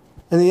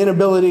and the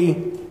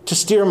inability to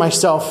steer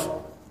myself,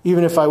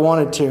 even if I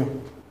wanted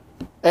to.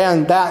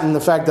 And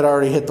the fact that I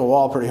already hit the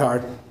wall pretty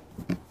hard.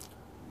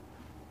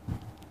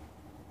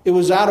 It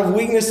was out of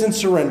weakness and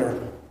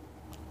surrender.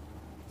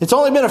 It's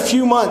only been a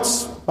few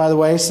months, by the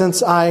way,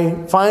 since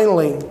I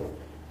finally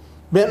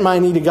bent my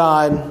knee to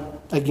God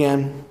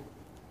again.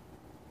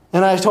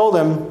 And I told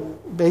him,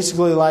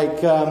 basically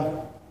like,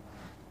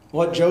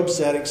 what Job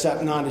said,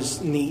 except not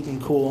as neat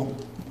and cool.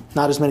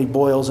 Not as many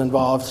boils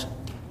involved.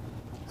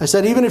 I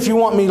said, even if you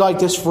want me like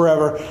this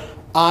forever,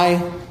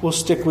 I will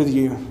stick with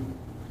you.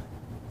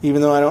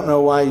 Even though I don't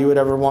know why you would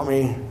ever want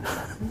me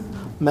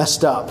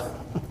messed up.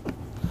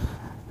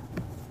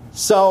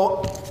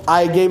 So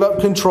I gave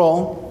up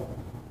control.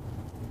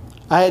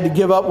 I had to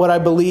give up what I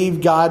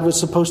believed God was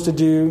supposed to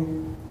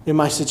do in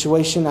my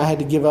situation. I had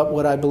to give up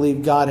what I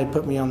believed God had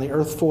put me on the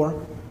earth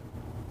for.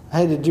 I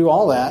had to do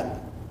all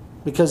that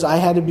because I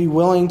had to be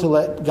willing to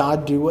let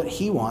God do what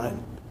He wanted.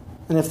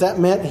 And if that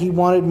meant He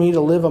wanted me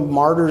to live a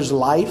martyr's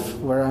life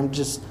where I'm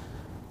just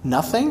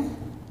nothing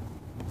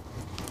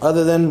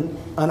other than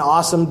an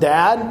awesome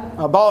dad.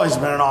 I've always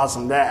been an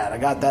awesome dad. I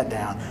got that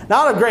down.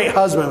 Not a great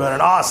husband, but an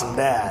awesome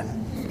dad.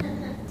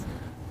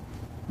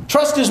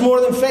 Trust is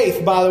more than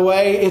faith, by the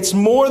way. It's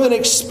more than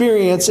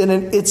experience, and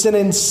it's an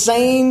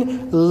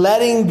insane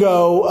letting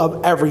go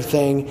of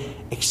everything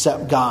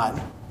except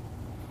God.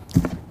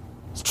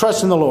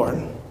 Trust in the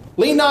Lord.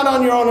 Lean not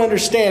on your own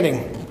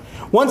understanding.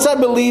 Once I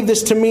believed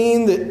this to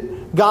mean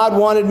that God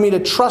wanted me to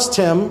trust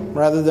Him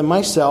rather than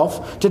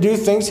myself, to do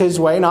things His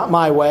way, not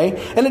my way.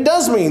 And it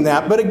does mean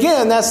that. But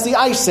again, that's the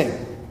icing.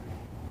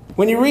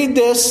 When you read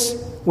this,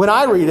 when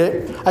I read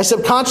it, I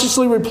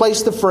subconsciously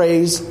replace the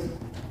phrase,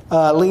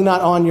 lean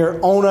not on your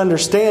own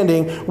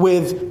understanding,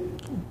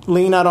 with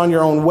lean not on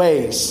your own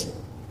ways.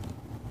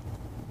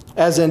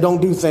 As in,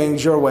 don't do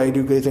things your way,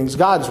 do good things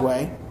God's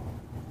way.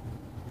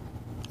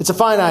 It's a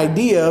fine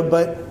idea,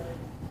 but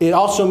it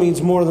also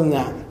means more than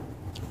that.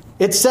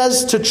 It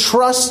says to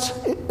trust,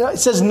 it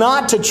says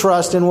not to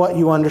trust in what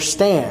you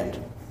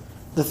understand,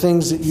 the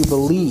things that you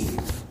believe.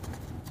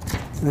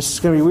 And this is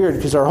going to be weird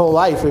because our whole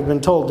life we've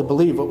been told to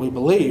believe what we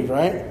believe,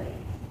 right?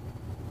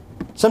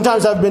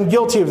 Sometimes I've been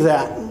guilty of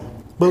that,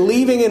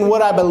 believing in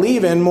what I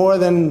believe in more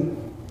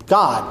than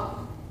God.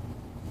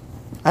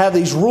 I have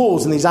these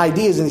rules and these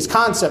ideas and these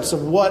concepts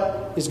of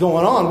what is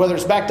going on, whether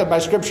it's backed up by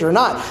Scripture or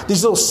not.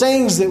 These little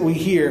sayings that we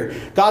hear.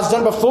 God's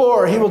done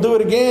before, He will do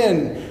it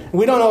again.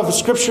 We don't know if it's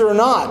Scripture or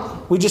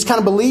not. We just kind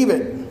of believe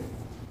it.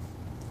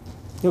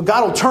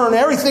 God will turn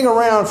everything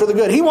around for the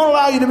good. He won't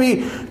allow you to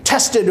be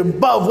tested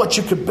above what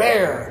you could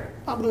bear.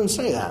 The Bible didn't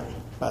say that,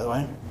 by the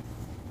way.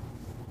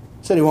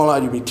 It said He won't allow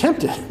you to be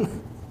tempted.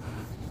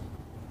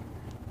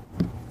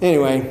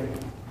 Anyway,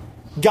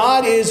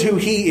 God is who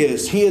He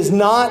is. He is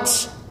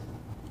not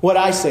what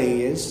I say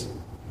He is,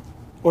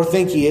 or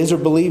think He is, or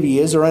believe He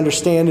is, or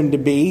understand Him to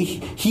be.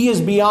 He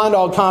is beyond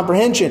all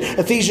comprehension.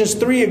 Ephesians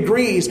 3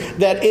 agrees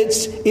that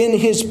it's in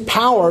His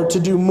power to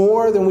do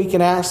more than we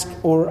can ask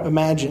or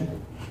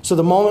imagine. So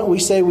the moment we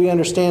say we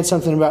understand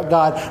something about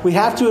God, we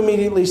have to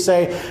immediately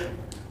say,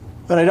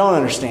 but I don't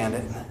understand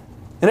it.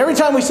 And every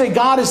time we say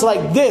God is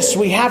like this,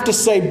 we have to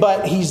say,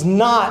 but He's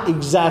not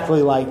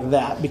exactly like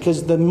that.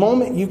 Because the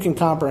moment you can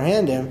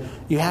comprehend Him,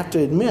 you have to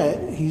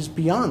admit He's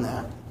beyond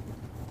that.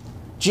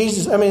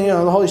 Jesus,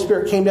 the Holy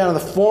Spirit came down in the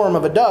form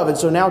of a dove. And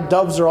so now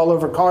doves are all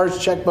over cars,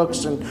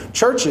 checkbooks, and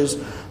churches.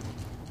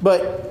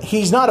 But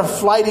He's not a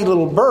flighty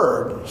little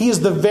bird. He is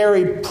the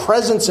very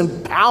presence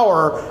and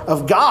power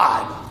of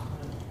God.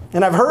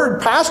 And I've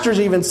heard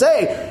pastors even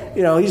say,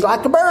 He's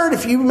like a bird.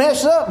 If you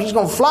mess up, He's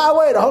going to fly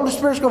away. The Holy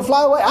Spirit's going to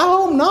fly away. I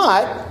hope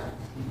not.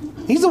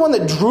 He's the one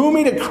that drew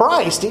me to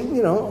Christ.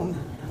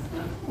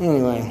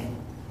 Anyway.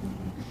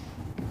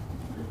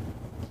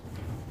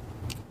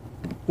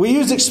 We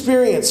use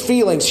experience,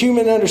 feelings,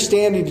 human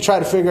understanding to try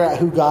to figure out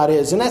who God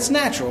is. And that's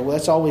natural.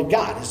 That's all we've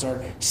got is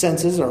our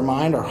senses, our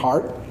mind, our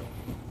heart.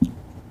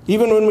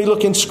 Even when we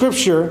look in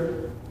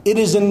Scripture, it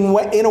is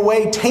in a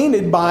way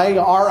tainted by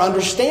our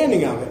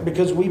understanding of it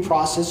because we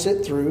process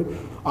it through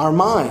our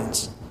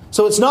minds.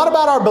 So it's not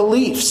about our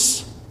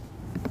beliefs.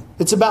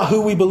 It's about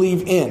who we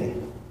believe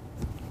in.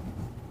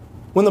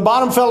 When the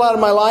bottom fell out of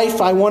my life,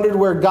 I wondered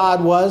where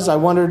God was. I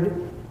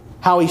wondered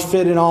how He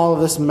fit in all of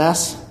this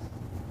mess.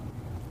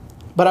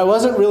 But I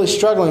wasn't really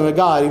struggling with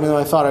God, even though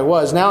I thought I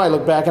was. Now I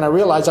look back and I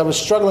realize I was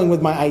struggling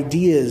with my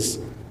ideas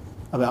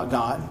about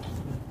God,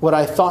 what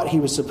I thought He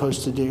was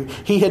supposed to do.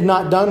 He had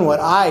not done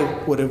what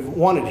I would have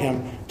wanted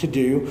Him to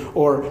do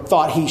or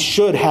thought He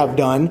should have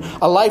done.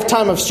 A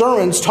lifetime of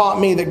sermons taught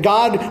me that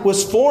God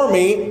was for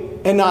me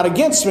and not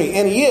against me,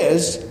 and He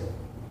is.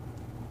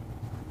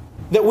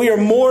 That we are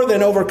more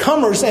than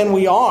overcomers, and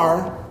we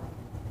are.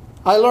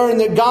 I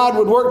learned that God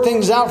would work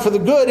things out for the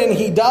good, and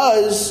He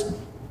does.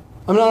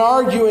 I'm not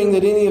arguing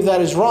that any of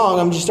that is wrong.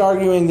 I'm just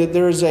arguing that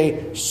there is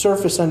a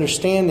surface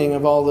understanding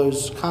of all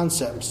those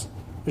concepts.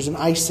 There's an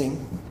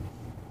icing.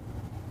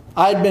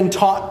 I'd been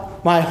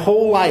taught my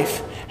whole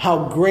life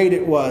how great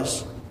it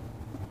was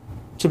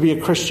to be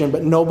a Christian,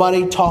 but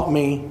nobody taught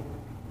me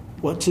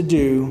what to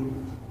do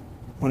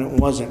when it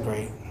wasn't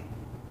great.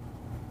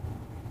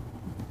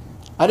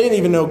 I didn't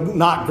even know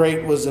not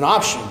great was an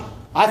option.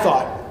 I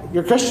thought,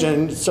 you're a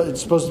Christian, so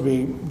it's supposed to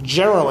be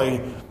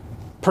generally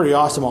pretty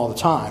awesome all the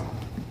time.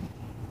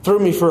 Threw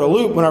me for a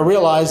loop when I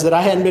realized that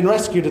I hadn't been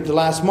rescued at the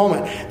last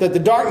moment, that the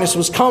darkness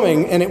was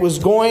coming and it was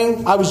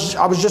going, I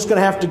was just going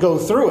to have to go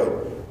through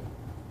it.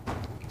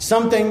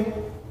 Something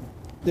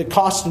that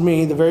costed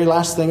me the very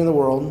last thing in the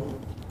world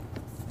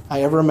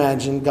I ever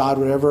imagined God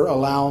would ever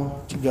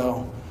allow to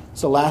go.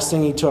 So the last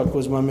thing he took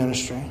was my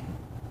ministry.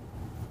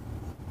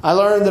 I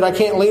learned that I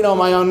can't lean on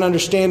my own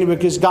understanding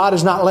because God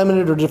is not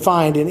limited or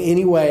defined in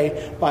any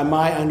way by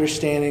my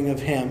understanding of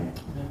him.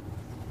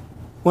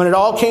 When it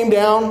all came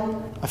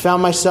down, I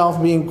found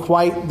myself being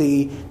quite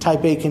the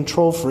type A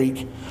control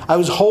freak. I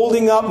was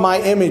holding up my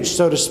image,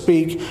 so to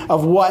speak,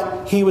 of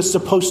what he was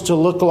supposed to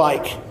look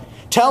like.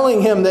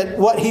 Telling him that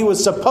what he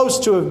was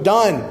supposed to have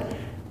done.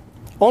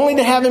 Only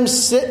to have him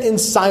sit in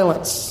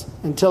silence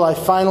until I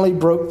finally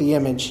broke the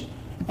image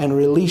and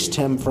released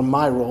him from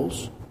my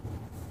roles.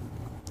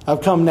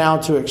 I've come now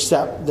to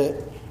accept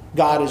that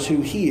God is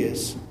who he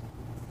is.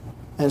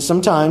 And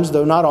sometimes,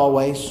 though not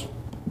always,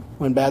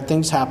 when bad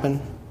things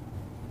happen,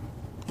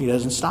 he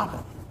doesn't stop it.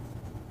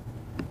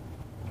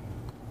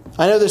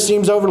 I know this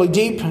seems overly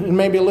deep and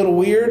maybe a little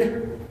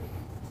weird.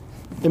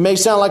 It may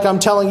sound like I'm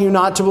telling you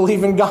not to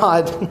believe in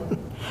God.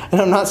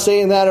 And I'm not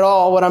saying that at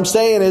all. What I'm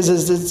saying is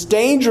it's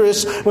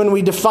dangerous when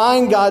we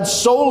define God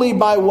solely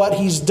by what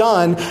he's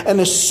done and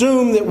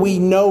assume that we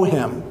know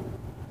him.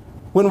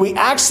 When we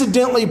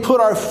accidentally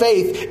put our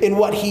faith in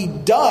what he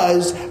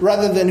does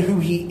rather than who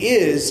he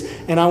is.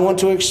 And I want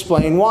to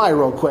explain why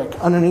real quick.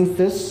 Underneath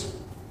this,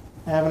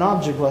 I have an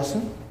object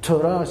lesson.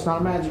 Ta-da, it's not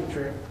a magic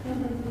trick.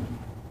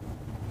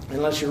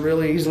 Unless you're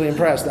really easily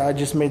impressed. I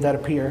just made that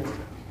appear.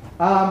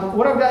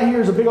 What I've got here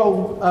is a big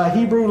old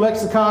Hebrew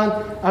lexicon.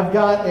 I've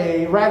got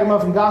a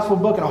Ragamuffin Gospel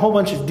book and a whole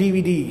bunch of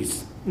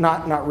DVDs.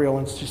 Not real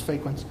ones, just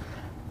fake ones.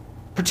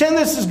 Pretend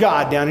this is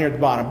God down here at the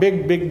bottom.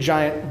 Big,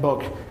 giant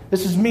book.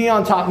 This is me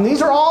on top. And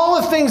these are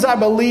all the things I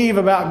believe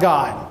about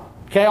God.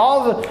 Okay,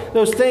 all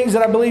those things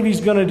that I believe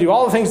he's going to do.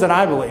 All the things that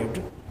I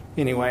believed.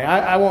 Anyway,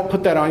 I won't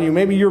put that on you.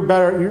 Maybe you're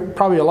better. You're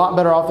probably a lot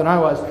better off than I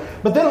was.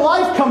 But then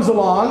life comes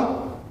along.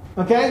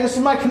 Okay, this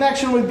is my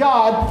connection with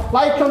God.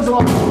 Life comes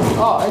along.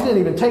 Oh, it didn't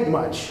even take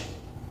much.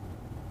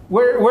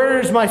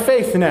 Where's my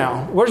faith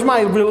now? Where's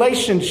my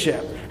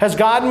relationship? Has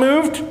God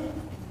moved?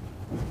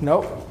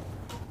 Nope.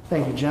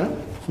 Thank you, Jenna.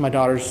 My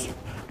daughter's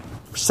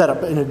set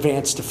up in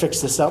advance to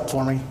fix this up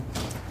for me.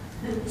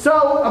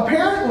 So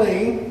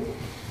apparently,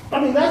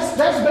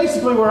 that's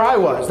basically where I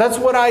was. That's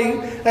what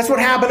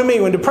happened to me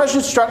when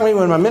depression struck me,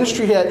 when my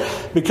ministry hit,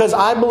 because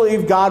I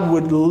believed God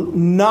would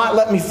not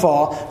let me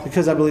fall,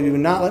 because I believed he would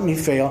not let me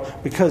fail,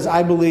 because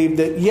I believed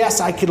that yes,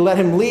 I could let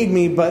him lead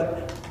me,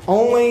 but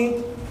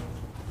only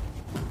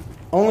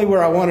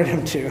where I wanted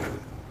him to.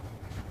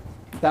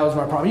 That was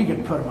my problem. You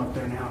can put them up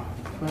there now.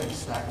 Go ahead and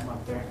stack them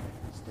up there.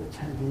 It's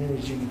as many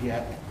as you can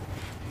get.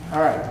 All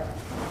right.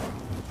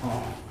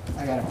 Oh,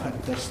 I got to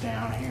put this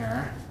down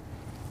here.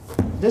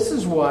 This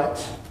is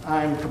what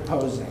I'm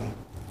proposing.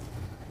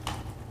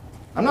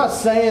 I'm not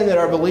saying that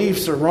our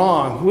beliefs are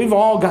wrong. We've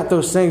all got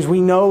those things. We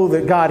know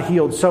that God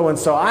healed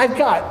so-and-so. I've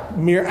had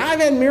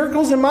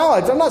miracles in my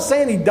life. I'm not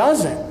saying he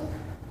doesn't.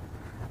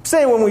 I'm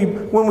saying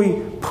when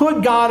we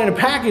put God in a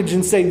package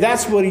and say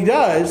that's what he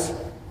does,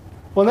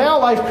 well, now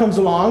life comes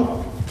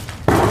along.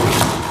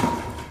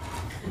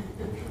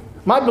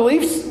 My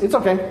beliefs, it's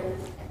okay.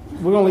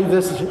 We're going to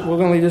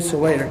leave this till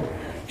later.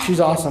 She's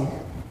awesome.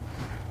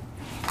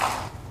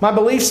 My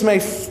beliefs may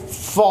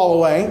fall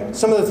away.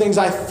 Some of the things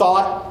I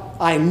thought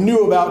I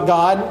knew about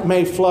God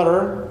may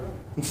flutter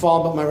and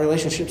fall, but my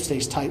relationship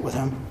stays tight with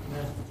him.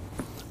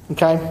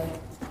 Okay?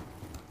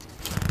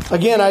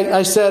 Again,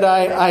 I said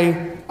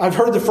I've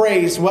heard the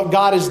phrase, what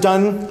God has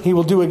done, he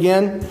will do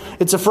again.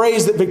 It's a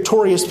phrase that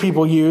victorious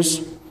people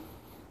use.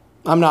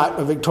 I'm not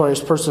a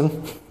victorious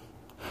person.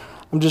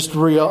 I'm just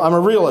real. I'm a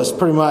realist,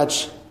 pretty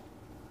much.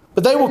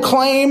 But they will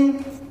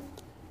claim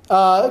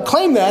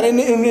that, and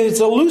it's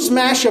a loose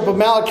mashup of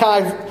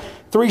Malachi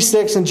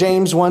 3:6 and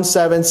James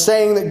 1:7,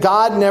 saying that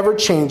God never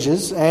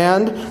changes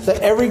and that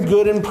every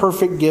good and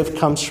perfect gift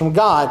comes from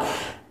God.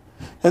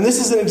 And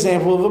this is an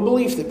example of a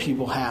belief that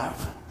people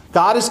have.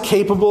 God is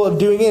capable of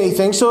doing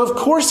anything, so of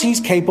course he's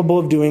capable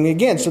of doing it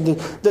again. So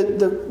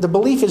the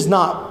belief is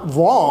not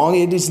wrong.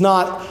 It is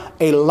not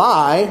a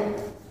lie.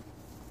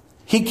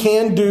 He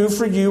can do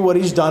for you what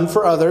he's done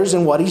for others,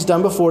 and what he's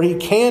done before he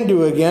can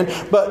do again.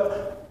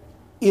 But,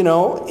 he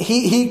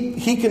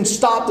can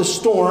stop the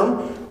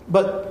storm,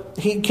 but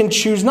he can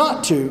choose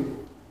not to.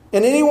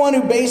 And anyone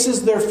who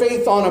bases their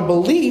faith on a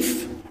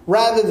belief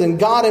rather than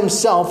God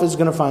himself is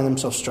going to find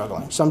themselves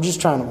struggling. So I'm just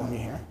trying to warn you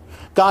here.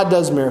 God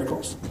does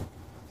miracles.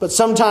 But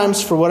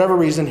sometimes, for whatever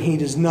reason, he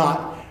does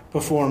not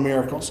perform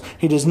miracles.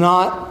 He does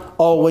not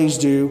always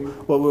do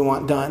what we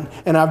want done.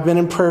 And I've been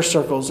in prayer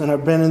circles, and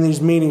I've been in these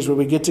meetings where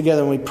we get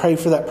together and we pray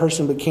for that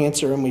person with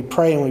cancer, and we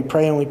pray and we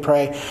pray and we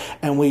pray,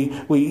 and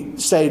we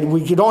say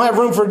we don't have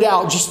room for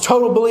doubt, just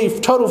total belief,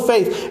 total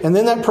faith, and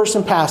then that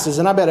person passes.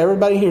 And I bet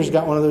everybody here's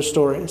got one of those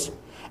stories.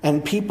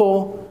 And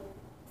people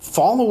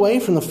fall away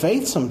from the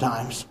faith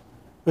sometimes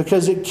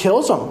because it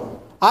kills them.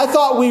 I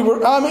thought we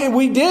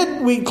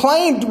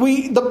claimed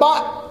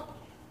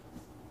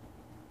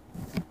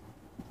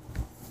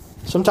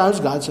Sometimes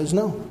God says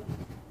no.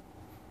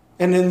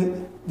 And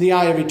in the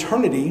eye of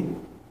eternity,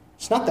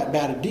 it's not that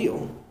bad a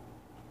deal.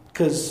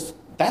 Because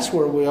That's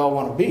where we all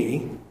want to be.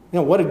 You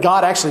know, what did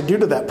God actually do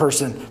to that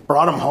person?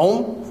 Brought him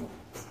home?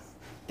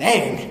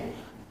 Dang.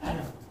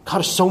 God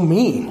is so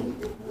mean.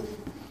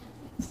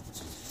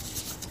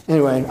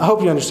 Anyway, I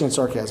hope you understand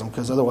sarcasm,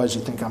 because otherwise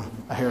you think I'm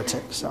a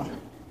heretic.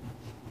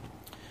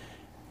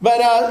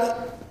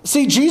 But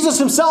see, Jesus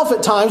himself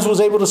at times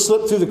was able to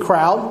slip through the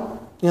crowd,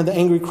 the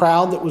angry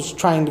crowd that was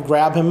trying to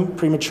grab him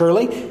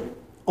prematurely,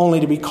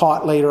 only to be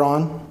caught later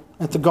on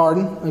at the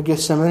Garden of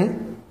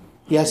Gethsemane.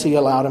 Yes, he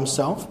allowed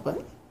himself,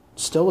 but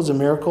still was a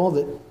miracle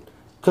that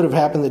could have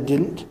happened that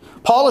didn't.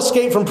 Paul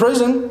escaped from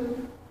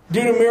prison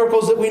due to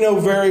miracles that we know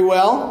very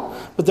well,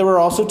 but there were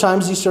also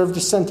times he served a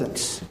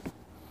sentence.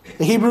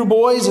 The Hebrew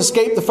boys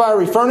escaped the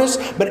fiery furnace,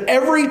 but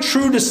every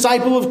true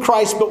disciple of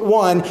Christ but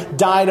one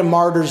died a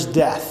martyr's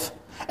death.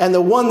 And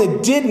the one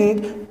that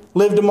didn't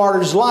lived a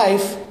martyr's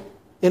life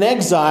in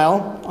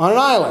exile on an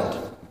island.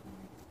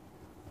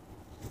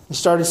 He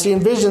started seeing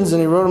visions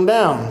and he wrote them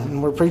down.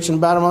 And we're preaching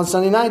about them on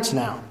Sunday nights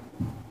now.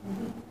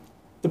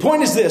 The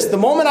point is this: the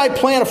moment I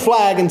plant a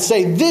flag and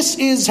say, this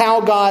is how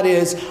God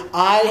is,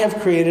 I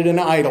have created an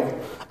idol,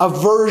 a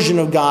version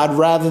of God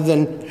rather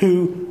than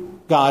who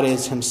God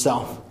is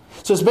himself.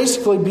 So it's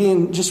basically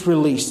being just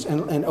released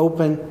and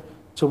open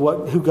to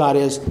who God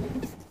is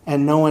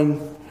and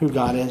knowing who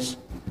God is.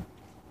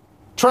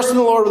 Trust in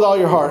the Lord with all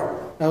your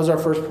heart. That was our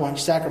first point.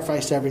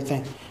 Sacrifice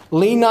everything.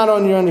 Lean not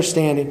on your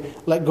understanding.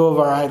 Let go of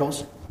our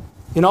idols.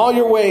 In all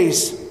your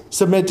ways,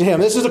 submit to him.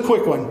 This is a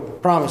quick one,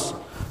 promise.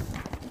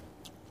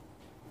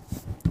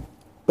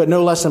 But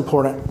no less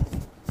important.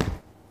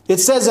 It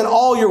says in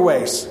all your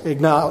ways,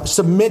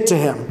 submit to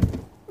him.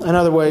 In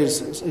other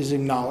ways is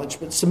acknowledge,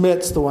 but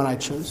submit's the one I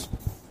choose.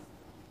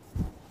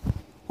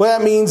 What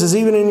that means is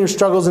even in your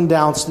struggles and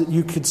doubts that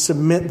you could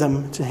submit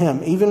them to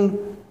him.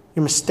 Even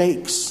your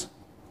mistakes.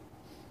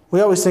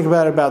 We always think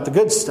about the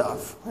good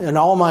stuff. In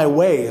all my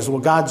ways. Well,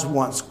 God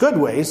wants good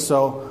ways,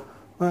 so...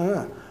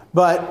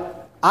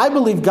 But I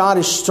believe God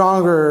is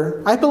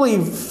stronger. I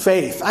believe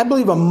faith. I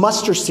believe a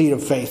mustard seed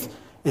of faith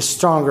is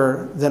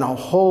stronger than a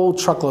whole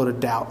truckload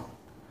of doubt.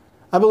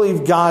 I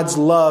believe God's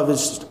love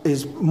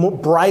is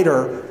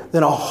brighter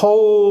than a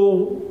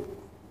whole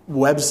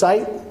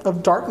website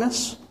of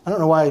darkness. I don't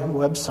know why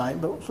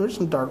website, but there's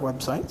some dark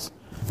websites.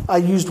 I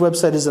used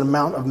website as an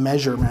amount of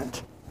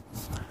measurement.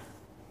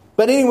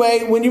 But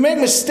anyway, when you make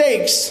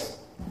mistakes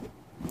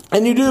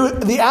and you do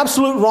the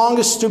absolute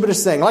wrongest,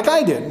 stupidest thing, like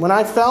I did. When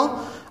I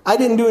fell, I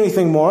didn't do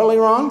anything morally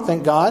wrong,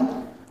 thank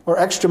God, or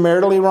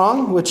extramaritally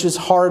wrong, which is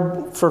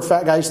hard for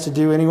fat guys to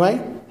do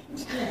anyway.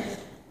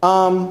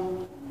 I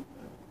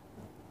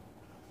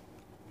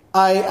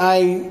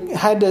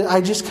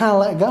just kind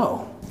of let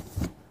go.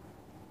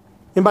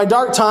 In my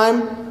dark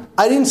time,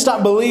 I didn't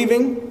stop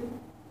believing.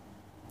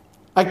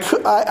 I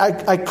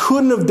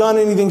couldn't have done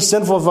anything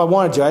sinful if I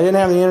wanted to. I didn't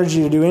have the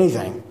energy to do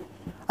anything.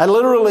 I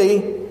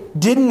literally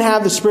didn't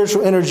have the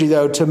spiritual energy,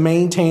 though, to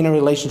maintain a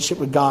relationship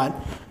with God.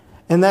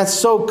 And that's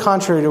so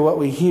contrary to what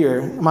we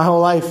hear. My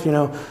whole life, you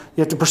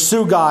have to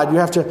pursue God. You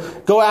have to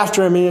go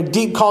after him. And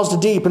deep calls to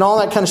deep and all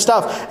that kind of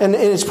stuff. And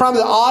it's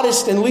probably the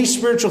oddest and least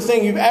spiritual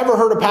thing you've ever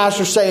heard a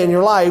pastor say in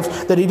your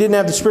life, that he didn't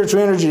have the spiritual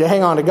energy to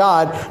hang on to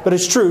God. But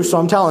it's true, so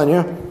I'm telling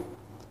you.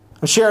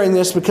 I'm sharing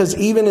this because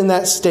even in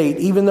that state,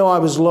 even though I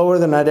was lower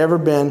than I'd ever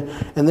been,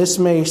 and this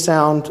may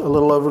sound a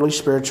little overly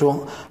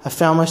spiritual, I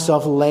found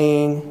myself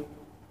laying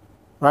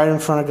right in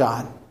front of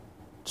God.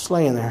 Just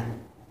laying there.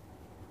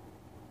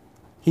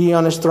 He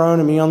on his throne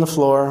and me on the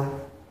floor.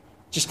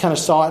 Just kind of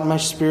saw it in my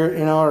spirit,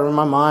 or in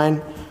my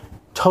mind.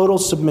 Total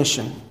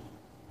submission.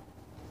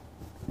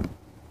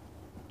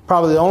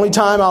 Probably the only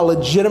time I'll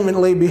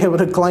legitimately be able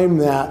to claim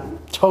that.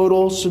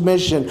 Total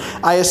submission.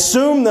 I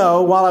assumed,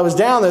 though, while I was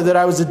down there, that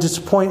I was a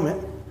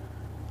disappointment.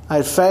 I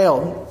had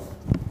failed.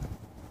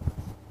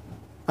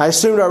 I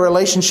assumed our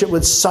relationship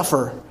would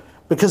suffer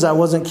because I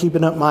wasn't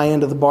keeping up my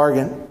end of the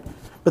bargain.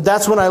 But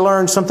that's when I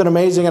learned something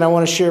amazing, and I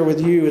want to share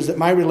with you, is that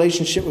my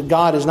relationship with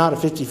God is not a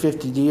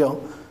 50-50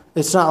 deal.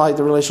 It's not like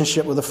the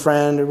relationship with a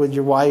friend or with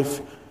your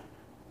wife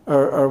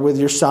or with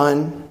your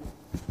son.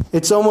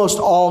 It's almost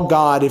all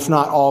God, if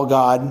not all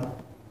God.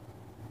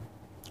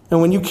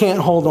 And when you can't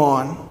hold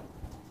on,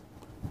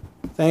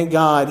 thank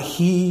God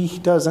he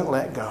doesn't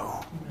let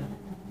go.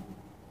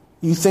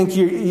 You think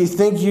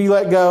you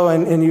let go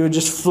and you would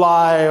just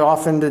fly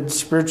off into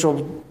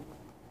spiritual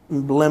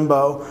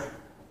limbo.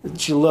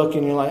 But you look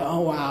and you're like, oh,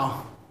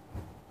 wow.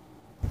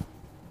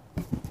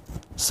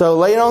 So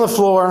laying on the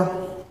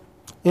floor,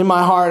 in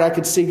my heart, I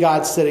could see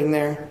God sitting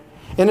there.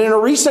 And in a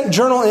recent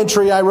journal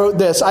entry, I wrote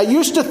this. I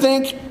used to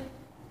think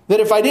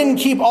that if I didn't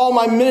keep all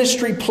my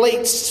ministry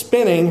plates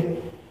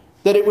spinning,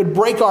 that it would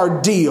break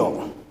our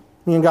deal.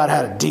 Me and God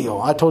had a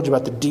deal. I told you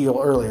about the deal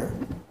earlier.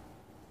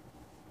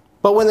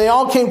 But when they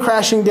all came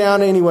crashing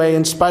down anyway,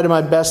 in spite of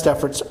my best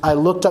efforts, I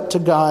looked up to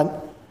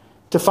God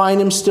to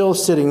find him still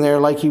sitting there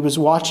like he was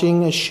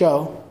watching a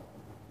show.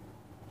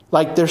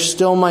 Like there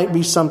still might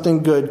be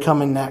something good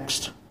coming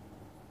next.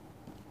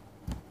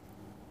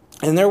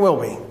 And there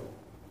will be,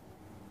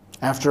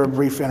 after a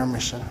brief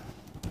intermission.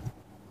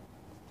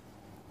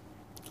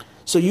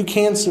 So you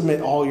can submit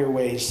all your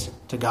ways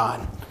to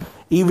God.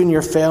 Even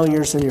your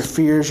failures and your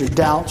fears, your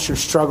doubts, your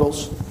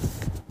struggles.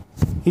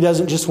 He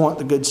doesn't just want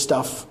the good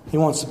stuff. He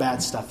wants the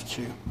bad stuff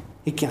too.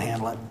 He can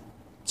handle it.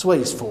 That's what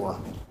He's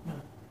for.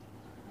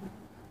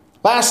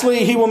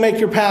 Lastly, He will make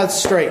your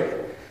paths straight.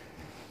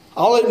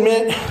 I'll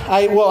admit,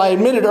 I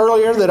admitted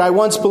earlier that I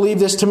once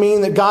believed this to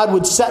mean that God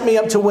would set me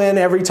up to win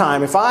every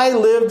time. If I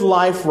lived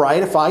life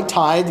right, if I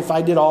tithed, if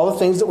I did all the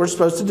things that we're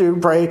supposed to do,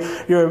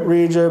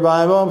 read your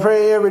Bible,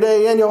 pray every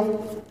day, and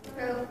you'll...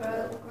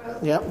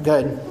 Yep,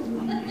 good.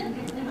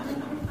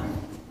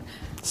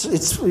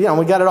 It's we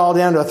got it all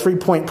down to a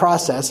 3-point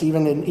process,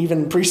 even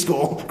in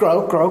preschool.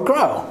 Grow, grow,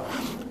 grow.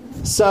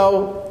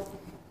 So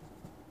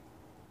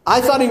I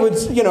thought He would,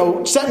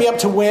 set me up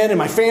to win in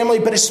my family,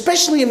 but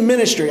especially in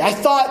ministry. I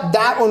thought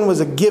that one was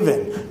a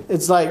given.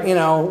 It's like,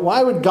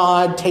 why would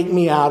God take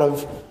me out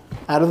of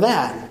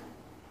that?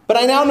 But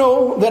I now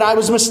know that I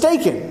was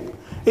mistaken.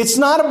 It's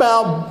not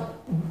about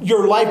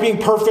your life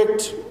being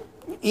perfect,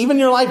 even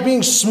your life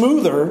being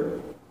smoother.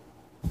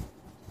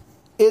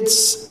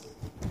 It's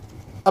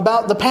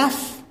about the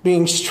path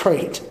being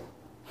straight.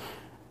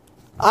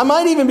 I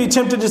might even be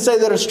tempted to say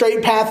that a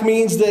straight path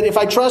means that if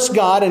I trust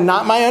God and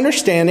not my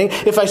understanding,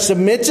 if I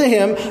submit to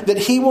Him, that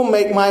He will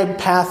make my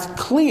path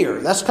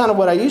clear. That's kind of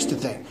what I used to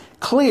think.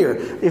 Clear.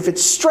 If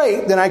it's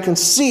straight, then I can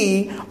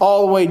see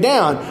all the way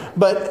down.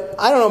 But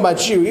I don't know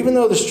about you. Even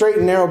though the straight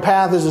and narrow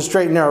path is a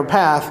straight and narrow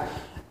path,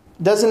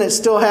 doesn't it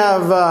still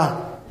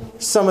have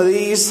some of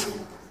these?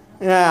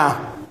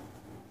 Yeah,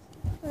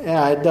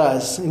 it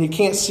does. And you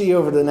can't see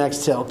over the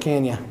next hill,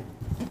 can you?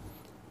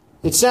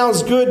 It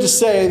sounds good to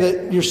say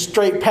that your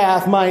straight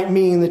path might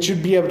mean that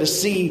you'd be able to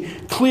see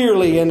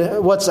clearly in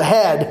what's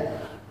ahead.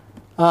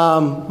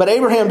 But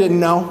Abraham didn't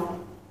know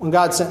when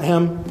God sent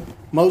him.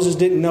 Moses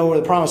didn't know where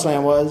the promised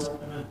land was.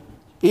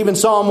 Even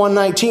Psalm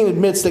 119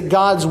 admits that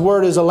God's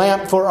word is a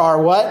lamp for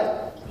our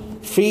what?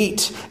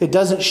 Feet. It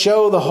doesn't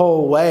show the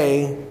whole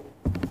way,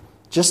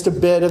 just a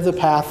bit of the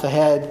path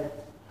ahead.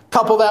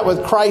 Couple that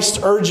with Christ's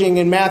urging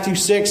in Matthew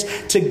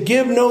 6 to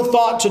give no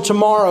thought to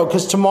tomorrow,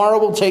 because tomorrow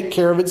will take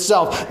care of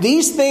itself.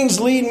 These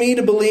things lead me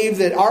to believe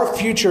that our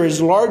future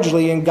is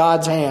largely in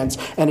God's hands,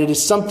 and it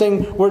is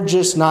something we're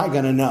just not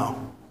going to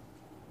know.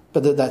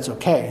 But that's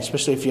okay,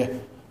 especially if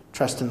you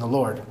trust in the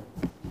Lord.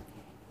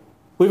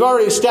 We've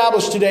already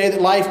established today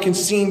that life can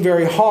seem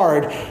very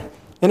hard.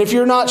 And if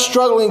you're not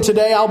struggling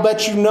today, I'll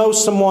bet you know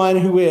someone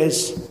who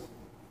is,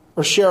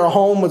 or share a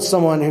home with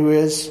someone who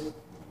is.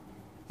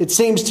 It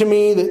seems to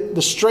me that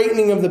the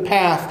straightening of the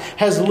path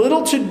has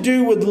little to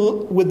do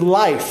with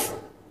life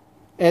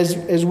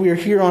as we are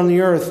here on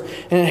the earth.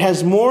 And it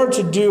has more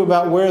to do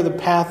about where the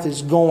path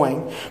is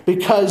going.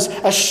 Because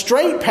a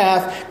straight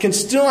path can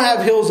still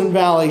have hills and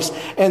valleys.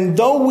 And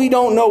though we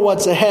don't know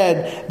what's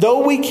ahead,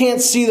 though we can't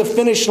see the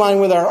finish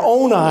line with our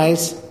own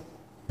eyes,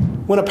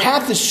 when a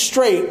path is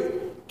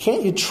straight,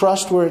 can't you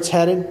trust where it's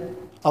headed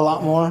a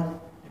lot more?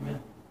 Amen.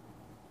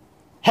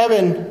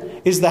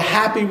 Heaven is the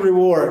happy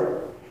reward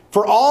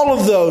for all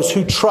of those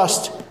who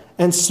trust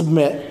and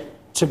submit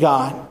to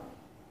God.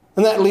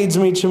 And that leads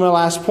me to my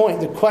last point.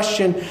 The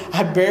question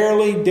I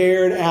barely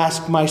dared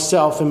ask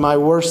myself in my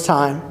worst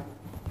time.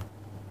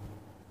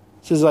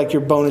 This is like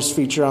your bonus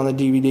feature on the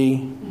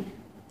DVD.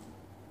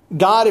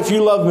 God, if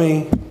you love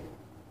me,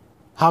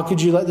 how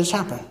could you let this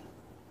happen?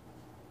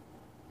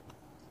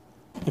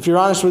 If you're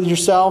honest with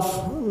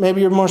yourself,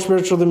 maybe you're more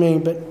spiritual than me,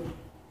 but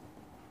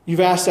you've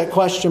asked that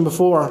question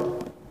before,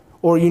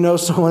 or you know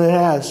someone that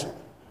has.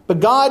 But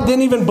God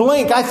didn't even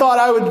blink. I thought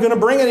I was going to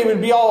bring it. He would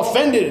be all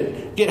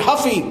offended, get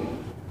huffy,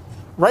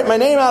 write my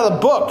name out of the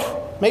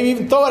book, maybe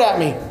even throw it at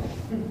me.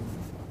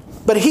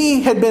 But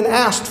He had been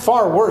asked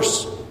far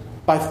worse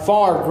by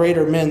far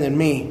greater men than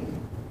me.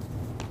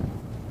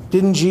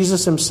 Didn't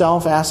Jesus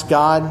Himself ask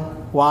God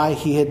why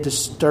He had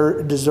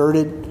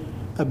deserted,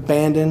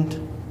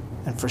 abandoned,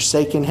 and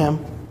forsaken Him?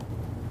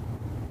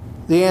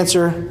 The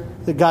answer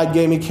that God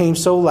gave me came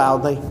so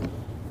loudly.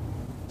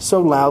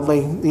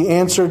 The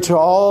answer to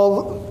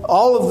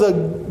all of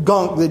the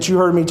gunk that you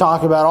heard me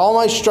talk about, all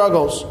my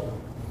struggles.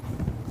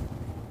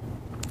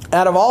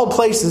 Out of all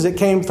places, it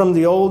came from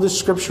the oldest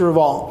scripture of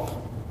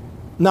all.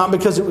 Not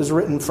because it was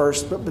written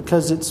first, but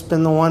because it's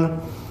been the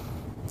one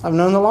I've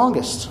known the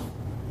longest.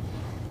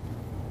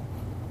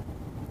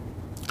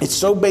 It's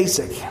so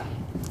basic.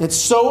 It's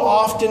so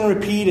often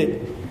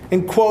repeated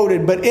and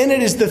quoted, but in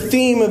it is the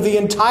theme of the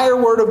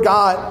entire Word of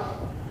God.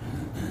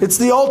 It's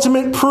the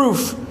ultimate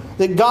proof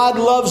that God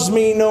loves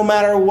me no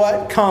matter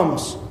what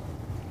comes.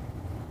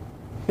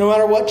 No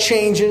matter what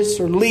changes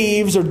or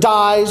leaves or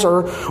dies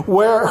or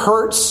where it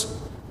hurts.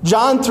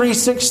 John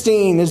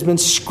 3:16 has been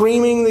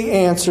screaming the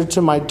answer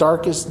to my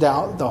darkest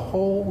doubt the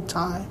whole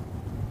time.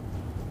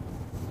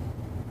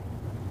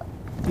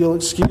 You'll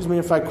excuse me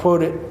if I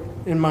quote it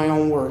in my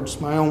own words.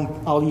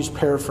 I'll use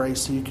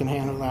paraphrase so you can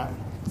handle that.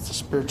 It's a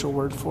spiritual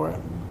word for it.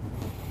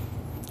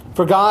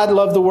 For God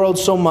loved the world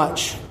so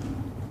much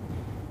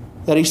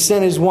that He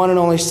sent His one and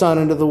only Son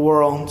into the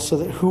world so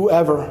that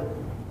whoever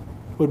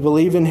would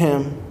believe in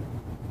Him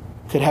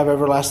could have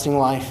everlasting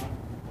life.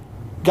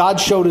 God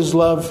showed his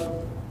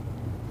love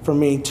for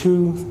me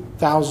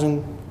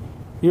 2,000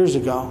 years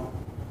ago.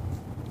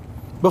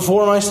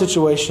 Before my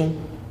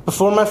situation,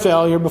 before my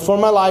failure, before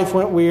my life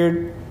went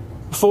weird,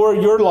 before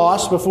your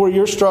loss, before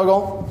your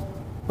struggle,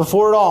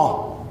 before it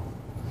all.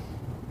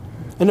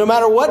 And no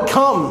matter what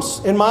comes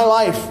in my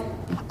life,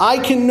 I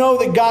can know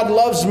that God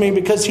loves me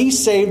because he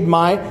saved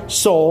my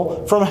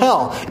soul from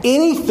hell.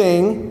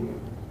 Anything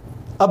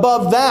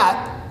above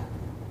that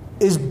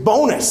is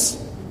bonus.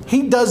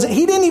 He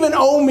didn't even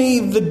owe me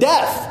the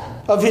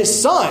death of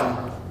his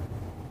son.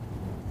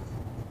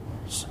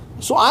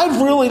 So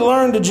I've really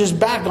learned to just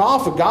back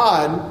off of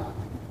God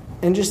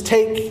and just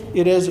take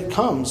it as it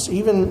comes,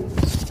 even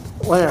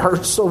when it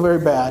hurts so very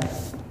bad.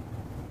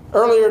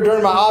 Earlier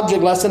during my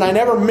object lesson, I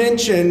never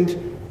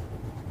mentioned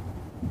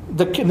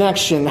the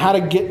connection, how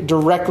to get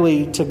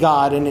directly to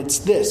God, and it's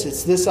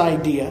this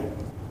idea.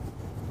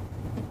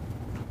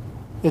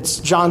 It's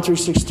John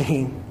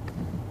 3:16.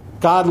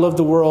 God loved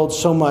the world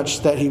so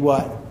much that he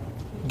what?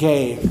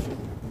 Gave.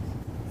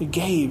 He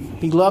gave.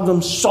 He loved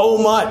them so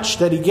much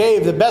that he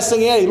gave the best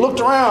thing he had. He looked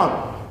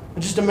around.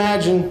 Just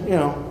imagine,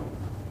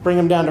 bring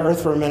him down to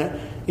earth for a minute.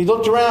 He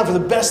looked around for the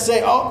best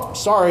thing. Oh,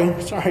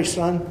 sorry,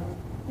 son.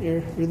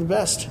 You're the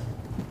best.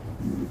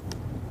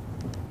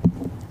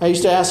 I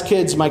used to ask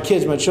my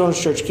children's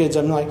church kids,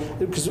 I'm like,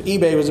 because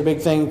eBay was a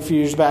big thing a few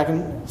years back,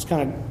 and it's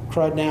kind of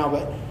crud now,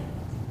 but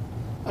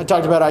I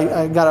talked about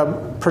I got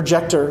a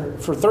projector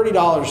for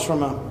 $30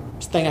 from a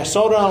thing. I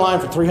sold it online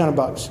for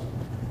 $300.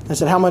 I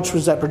said, how much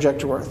was that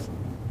projector worth?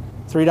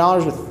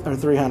 $3 or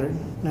 $300?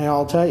 And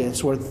I'll tell you,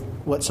 it's worth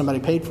what somebody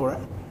paid for it.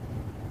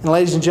 And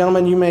ladies and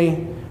gentlemen, you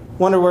may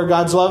wonder where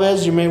God's love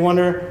is. You may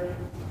wonder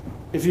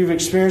if you've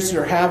experienced it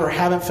or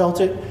haven't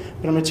felt it.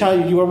 But I'm going to tell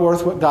you, you are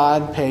worth what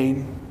God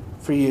paid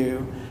for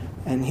you.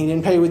 And he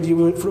didn't pay with you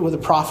with a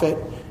prophet.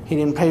 He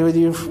didn't pay with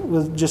you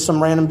with just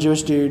some random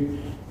Jewish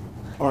dude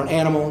or an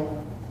animal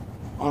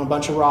on a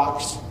bunch of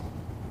rocks.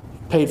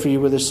 He paid for you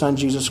with his son,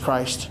 Jesus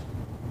Christ.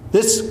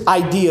 This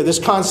idea, this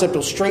concept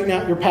will straighten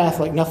out your path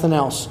like nothing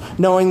else.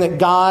 Knowing that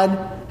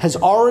God has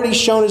already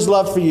shown his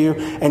love for you,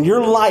 and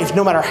your life,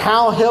 no matter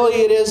how hilly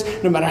it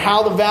is, no matter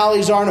how the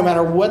valleys are, no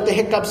matter what the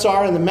hiccups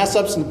are and the mess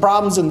ups and the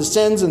problems and the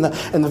sins and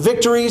the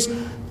victories,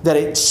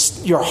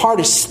 that your heart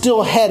is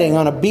still heading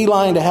on a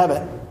beeline to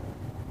heaven.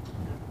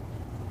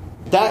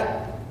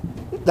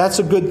 That's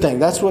a good thing.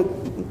 That's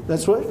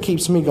what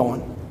keeps me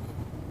going.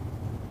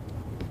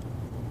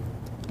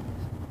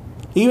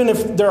 Even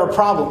if there are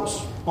problems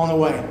on the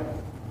way.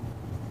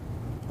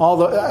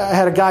 I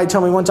had a guy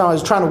tell me one time, I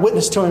was trying to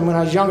witness to him when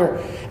I was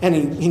younger, and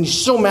he's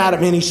so mad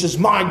at me, and he says,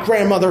 my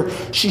grandmother,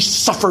 she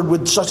suffered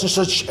with such and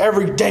such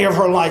every day of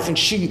her life, and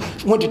she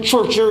went to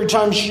church every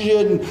time she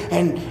did,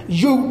 and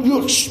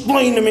you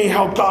explain to me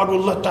how God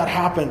would let that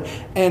happen.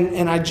 And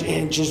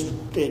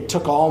it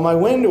took all my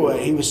wind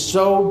away. He was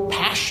so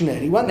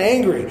passionate. He wasn't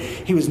angry.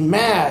 He was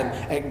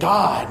mad at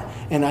God.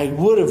 And I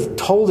would have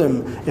told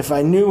him, if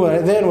I knew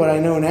then what I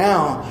know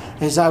now,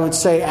 is I would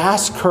say,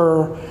 ask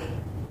her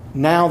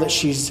now that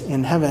she's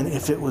in heaven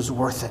if it was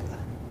worth it.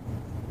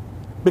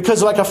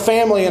 Because like a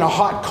family in a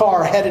hot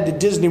car headed to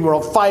Disney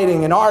World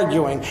fighting and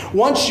arguing,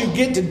 once you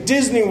get to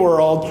Disney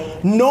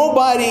World,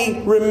 nobody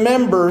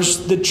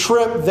remembers the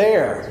trip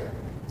there.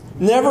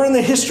 Never in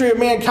the history of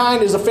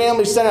mankind is a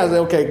family sent out,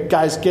 okay,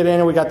 guys, get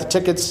in, we got the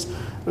tickets.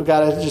 We've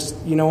got to just,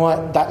 you know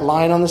what, that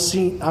line on the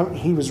seat,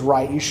 he was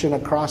right. You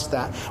shouldn't have crossed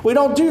that. We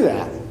don't do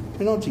that.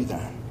 We don't do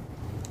that.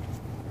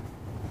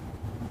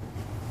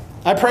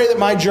 I pray that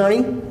my journey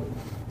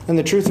and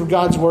the truth of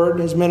God's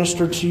word has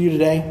ministered to you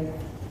today.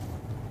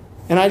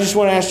 And I just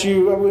want to ask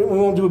you, we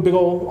won't do a big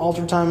old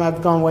altar time.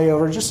 I've gone way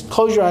over. Just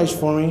close your eyes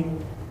for me.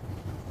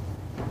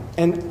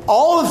 And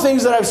all the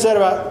things that I've said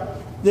about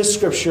this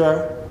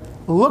scripture,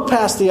 look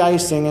past the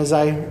icing as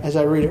I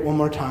read it one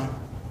more time.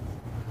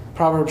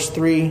 Proverbs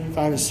 3, 5,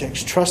 and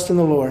 6. Trust in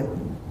the Lord.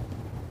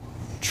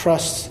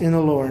 Trust in the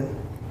Lord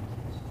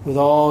with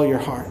all your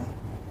heart.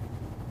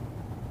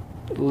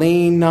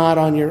 Lean not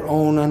on your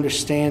own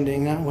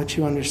understanding, not what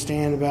you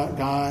understand about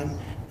God,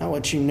 not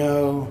what you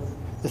know,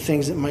 the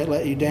things that might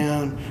let you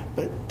down,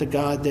 but the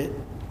God that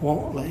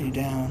won't let you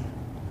down.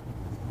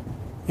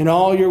 In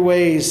all your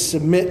ways,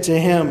 submit to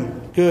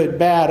him, good,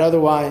 bad,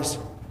 otherwise,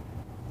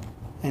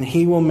 and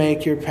he will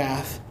make your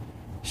path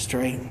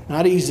straight.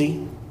 Not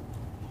easy,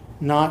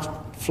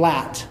 not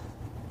flat,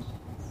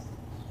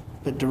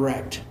 but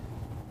direct.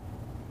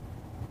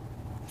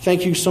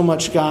 Thank you so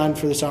much, God,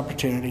 for this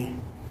opportunity.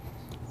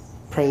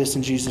 Pray this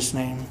in Jesus'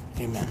 name.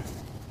 Amen.